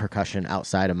all my percussion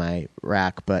outside of my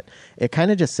rack, but it kind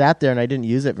of just sat there and I didn't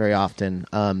use it very often.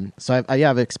 So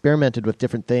I've experimented with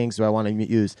different things. Do I want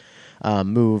to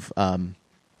move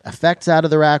effects out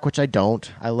of the rack, which I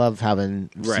don't. I love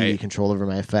having CD control over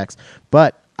my effects.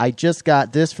 But I just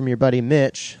got this from your buddy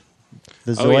Mitch,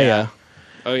 the Zoya.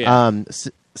 Oh, yeah.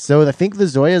 So I think the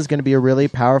Zoya is going to be a really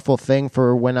powerful thing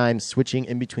for when I'm switching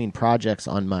in between projects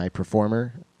on my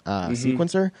Performer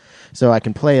sequencer. So I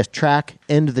can play a track,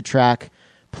 end the track,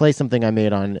 play something I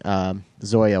made on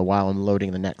Zoya while I'm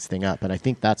loading the next thing up. And I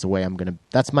think that's a way I'm going to...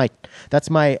 That's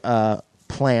my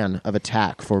plan of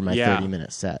attack for my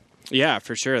 30-minute set. Yeah,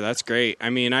 for sure. That's great. I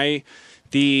mean,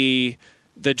 the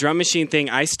drum machine thing,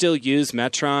 I still use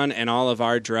Metron and all of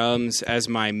our drums as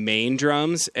my main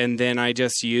drums, and then I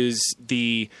just use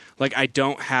I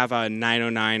don't have a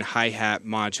 909 hi-hat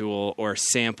module or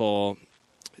sample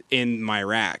in my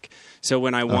rack. So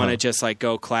when I want to just like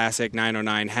go classic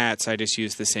 909 hats, I just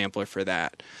use the sampler for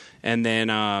that. And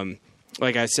then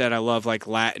like I said, I love like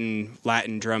Latin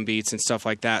drum beats and stuff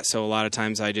like that. So a lot of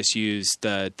times I just use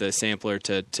the sampler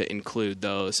to include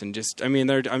those, and just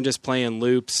I'm just playing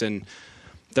loops. And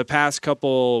the past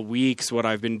couple weeks, what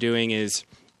I've been doing is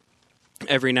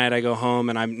every night I go home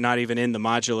and I'm not even in the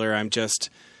modular. I'm just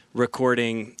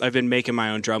recording. I've been making my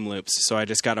own drum loops. So I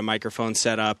just got a microphone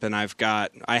set up, and I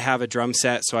have a drum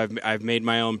set. So I've made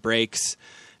my own breaks,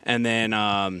 and then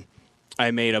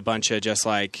I made a bunch of just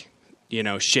like,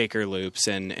 shaker loops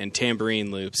and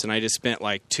tambourine loops. And I just spent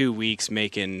like 2 weeks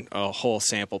making a whole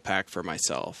sample pack for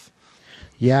myself.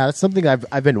 Yeah, that's something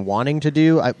I've been wanting to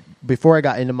do. Before I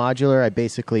got into modular, I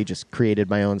basically just created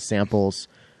my own samples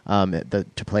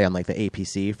to play on like the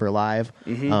APC for live.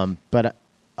 But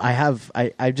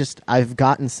I've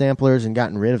gotten samplers and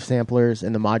gotten rid of samplers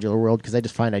in the modular world because I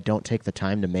just find I don't take the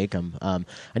time to make them. I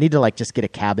need to like just get a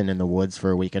cabin in the woods for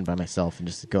a weekend by myself and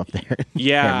just go up there and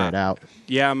hammer it out.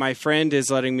 Yeah, my friend is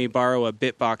letting me borrow a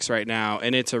Bitbox right now,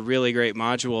 and it's a really great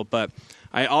module, but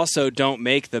I also don't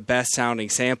make the best sounding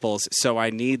samples, so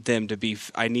I need them to be.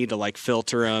 I need to like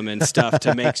filter them and stuff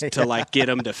to make to like get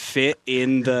them to fit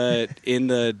in the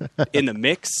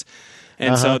mix,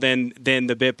 and so then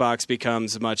the Bitbox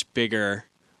becomes much bigger,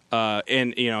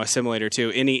 and assimilator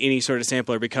too. Any sort of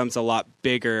sampler becomes a lot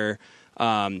bigger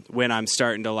when I'm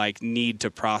starting to like need to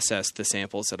process the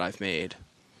samples that I've made.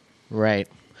 Right.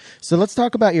 So let's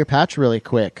talk about your patch really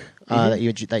quick. That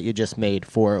you just made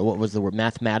for what was the word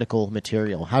mathematical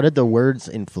material. How did the words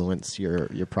influence your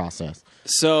process?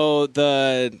 So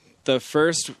the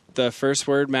first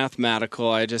word mathematical,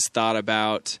 I just thought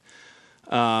about.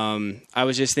 I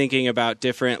was just thinking about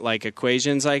different like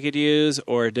equations I could use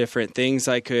or different things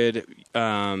I could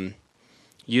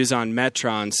use on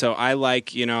Metron. So I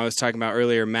like I was talking about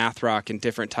earlier MathRock and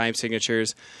different time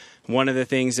signatures. One of the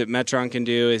things that Metron can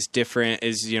do is the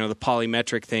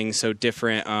polymetric thing, so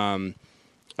different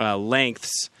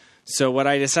lengths. So what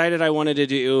I decided I wanted to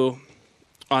do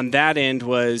on that end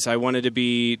was I wanted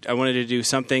to do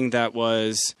something that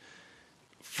was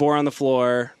 4 on the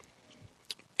floor,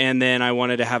 and then I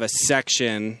wanted to have a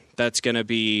section that's going to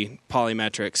be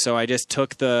polymetric. So I just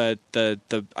took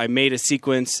I made a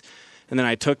sequence, and then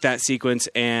I took that sequence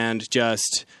and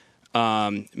just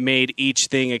made each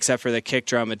thing except for the kick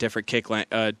drum a different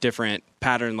different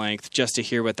pattern length just to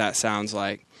hear what that sounds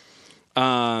like.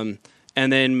 And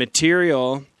then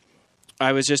material,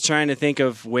 I was just trying to think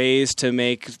of ways to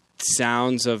make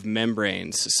sounds of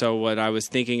membranes. So what I was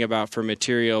thinking about for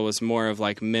material was more of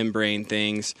like membrane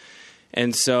things.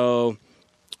 And so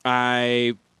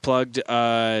I plugged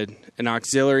an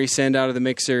auxiliary send out of the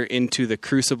mixer into the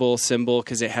Crucible cymbal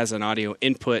because it has an audio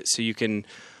input, so you can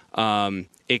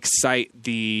excite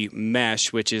the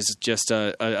mesh, which is just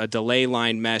a delay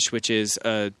line mesh, which is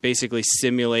basically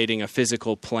simulating a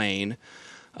physical plane.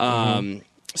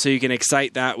 So you can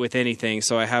excite that with anything.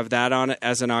 So I have that on it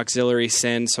as an auxiliary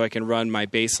send, so I can run my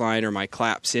bass line or my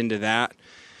claps into that.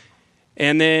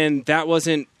 And then that was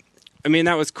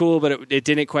cool, but it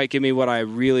didn't quite give me what I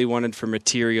really wanted for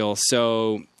material.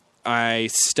 So I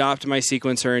stopped my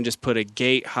sequencer and just put a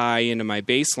gate high into my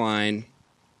bass line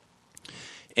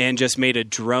and just made a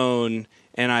drone,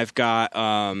 and I've got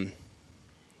PWM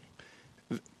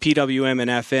and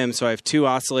FM, so I have 2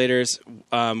 oscillators.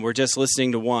 We're just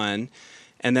listening to one,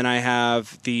 and then I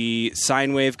have the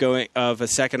sine wave going of a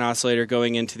second oscillator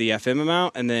going into the FM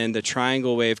amount, and then the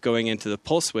triangle wave going into the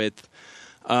pulse width.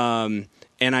 And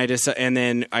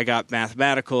then I got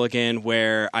mathematical again,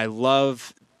 where I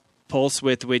love pulse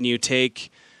width when you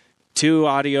take 2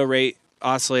 audio rate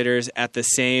oscillators at the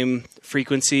same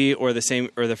frequency same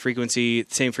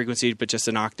frequency, but just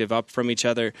an octave up from each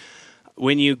other.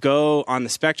 When you go on the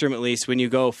spectrum, at least when you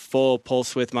go full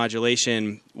pulse width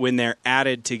modulation, when they're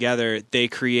added together, they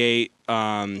create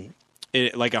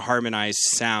like a harmonized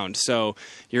sound. So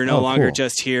you're no longer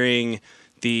just hearing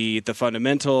the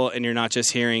fundamental, and you're not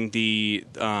just hearing the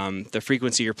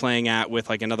frequency you're playing at with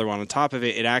like another one on top of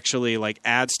it. It actually like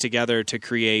adds together to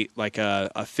create like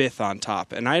a fifth on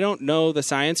top. And I don't know the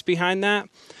science behind that,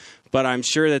 but I'm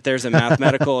sure that there's a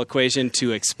mathematical equation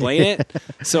to explain it.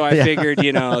 So I figured,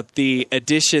 the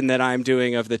addition that I'm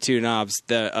doing of the 2 knobs,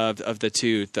 the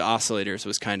oscillators,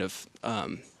 was kind of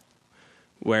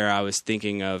where I was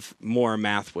thinking of more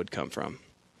math would come from.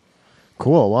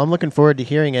 Cool. Well, I'm looking forward to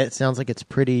hearing it. It sounds like it's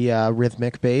pretty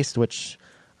rhythmic based, which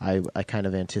I kind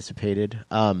of anticipated.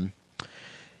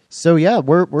 So yeah,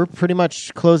 we're pretty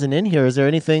much closing in here. Is there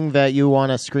anything that you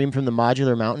want to scream from the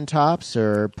modular mountaintops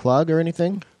or plug or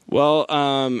anything? Well,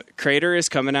 Crater is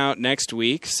coming out next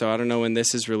week, so I don't know when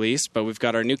this is released, but we've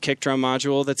got our new kick drum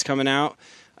module that's coming out.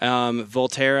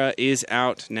 Volterra is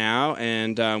out now,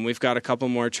 and we've got a couple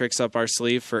more tricks up our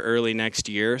sleeve for early next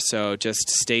year, so just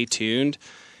stay tuned.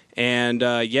 And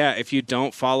if you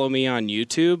don't follow me on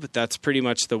YouTube, that's pretty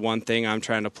much the one thing I'm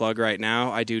trying to plug right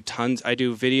now. I do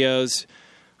videos.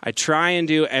 I try and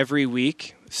do every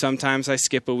week. Sometimes I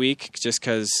skip a week just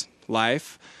because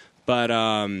life. But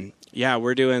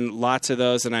we're doing lots of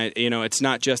those, and it's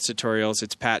not just tutorials.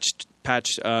 It's patch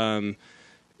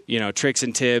tricks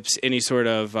and tips, any sort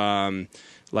of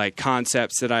like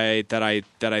concepts that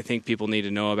I think people need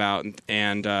to know about,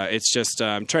 and it's just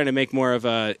I'm trying to make more of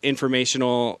a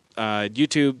informational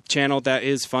YouTube channel that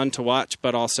is fun to watch,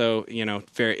 but also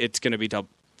it's going to be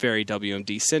very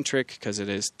WMD centric because it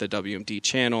is the WMD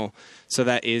channel. So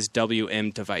that is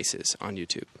WM Devices on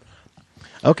YouTube.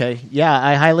 Okay, yeah,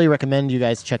 I highly recommend you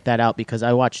guys check that out because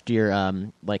I watched your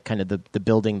like kind of the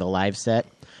building the live set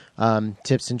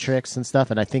tips and tricks and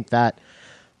stuff, and I think that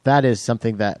is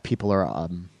something that people are.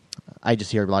 I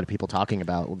just hear a lot of people talking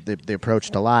about the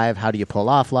approach to live. How do you pull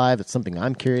off live? It's something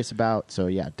I'm curious about. So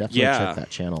yeah, definitely check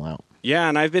that channel out. Yeah,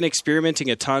 and I've been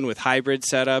experimenting a ton with hybrid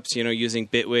setups. Using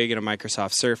Bitwig and a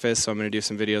Microsoft Surface. So I'm going to do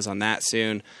some videos on that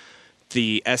soon.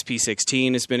 The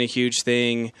SP16 has been a huge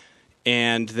thing.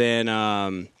 And then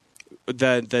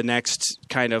the next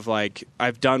kind of like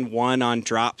I've done one on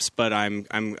drops, but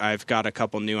I've got a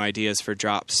couple new ideas for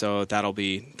drops, so that'll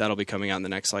be coming out in the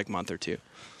next like month or two.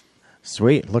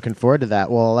 Sweet, looking forward to that.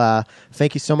 Well,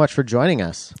 thank you so much for joining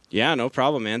us. Yeah, no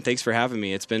problem, man. Thanks for having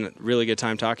me. It's been a really good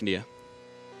time talking to you.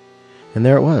 And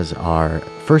there it was, our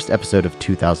first episode of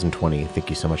 2020. Thank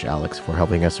you so much, Alex, for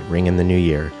helping us ring in the new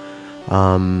year.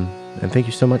 And thank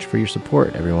you so much for your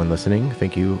support, everyone listening.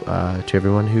 Thank you to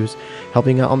everyone who's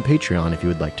helping out on Patreon. If you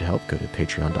would like to help, go to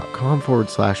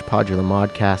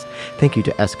patreon.com/PodularModcast. Thank you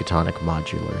to Escatonic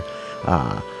Modular,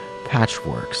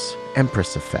 Patchworks,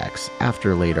 Empress Effects,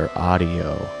 After Later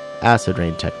Audio, Acid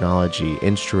Rain Technology,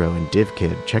 Instro, and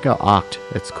DivKid. Check out Oct.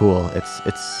 It's cool.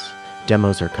 It's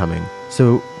demos are coming.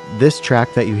 So this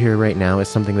track that you hear right now is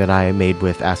something that I made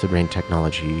with Acid Rain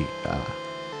Technology.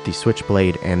 The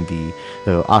switchblade and the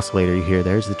oscillator you hear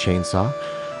there is the chainsaw.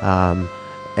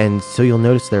 And so you'll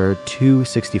notice there are two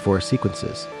 64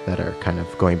 sequences that are kind of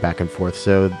going back and forth.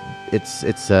 So it's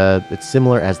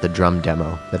similar as the drum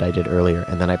demo that I did earlier.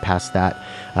 And then I passed that,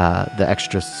 the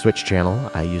extra switch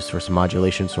channel I used for some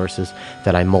modulation sources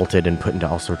that I multed and put into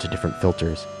all sorts of different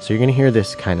filters. So you're going to hear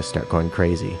this kind of start going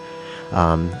crazy.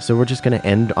 So we're just going to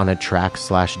end on a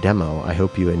track/demo. I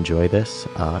hope you enjoy this,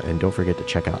 and don't forget to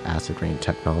check out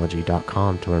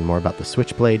acidraintechnology.com to learn more about the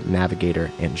Switchblade,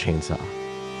 Navigator, and Chainsaw.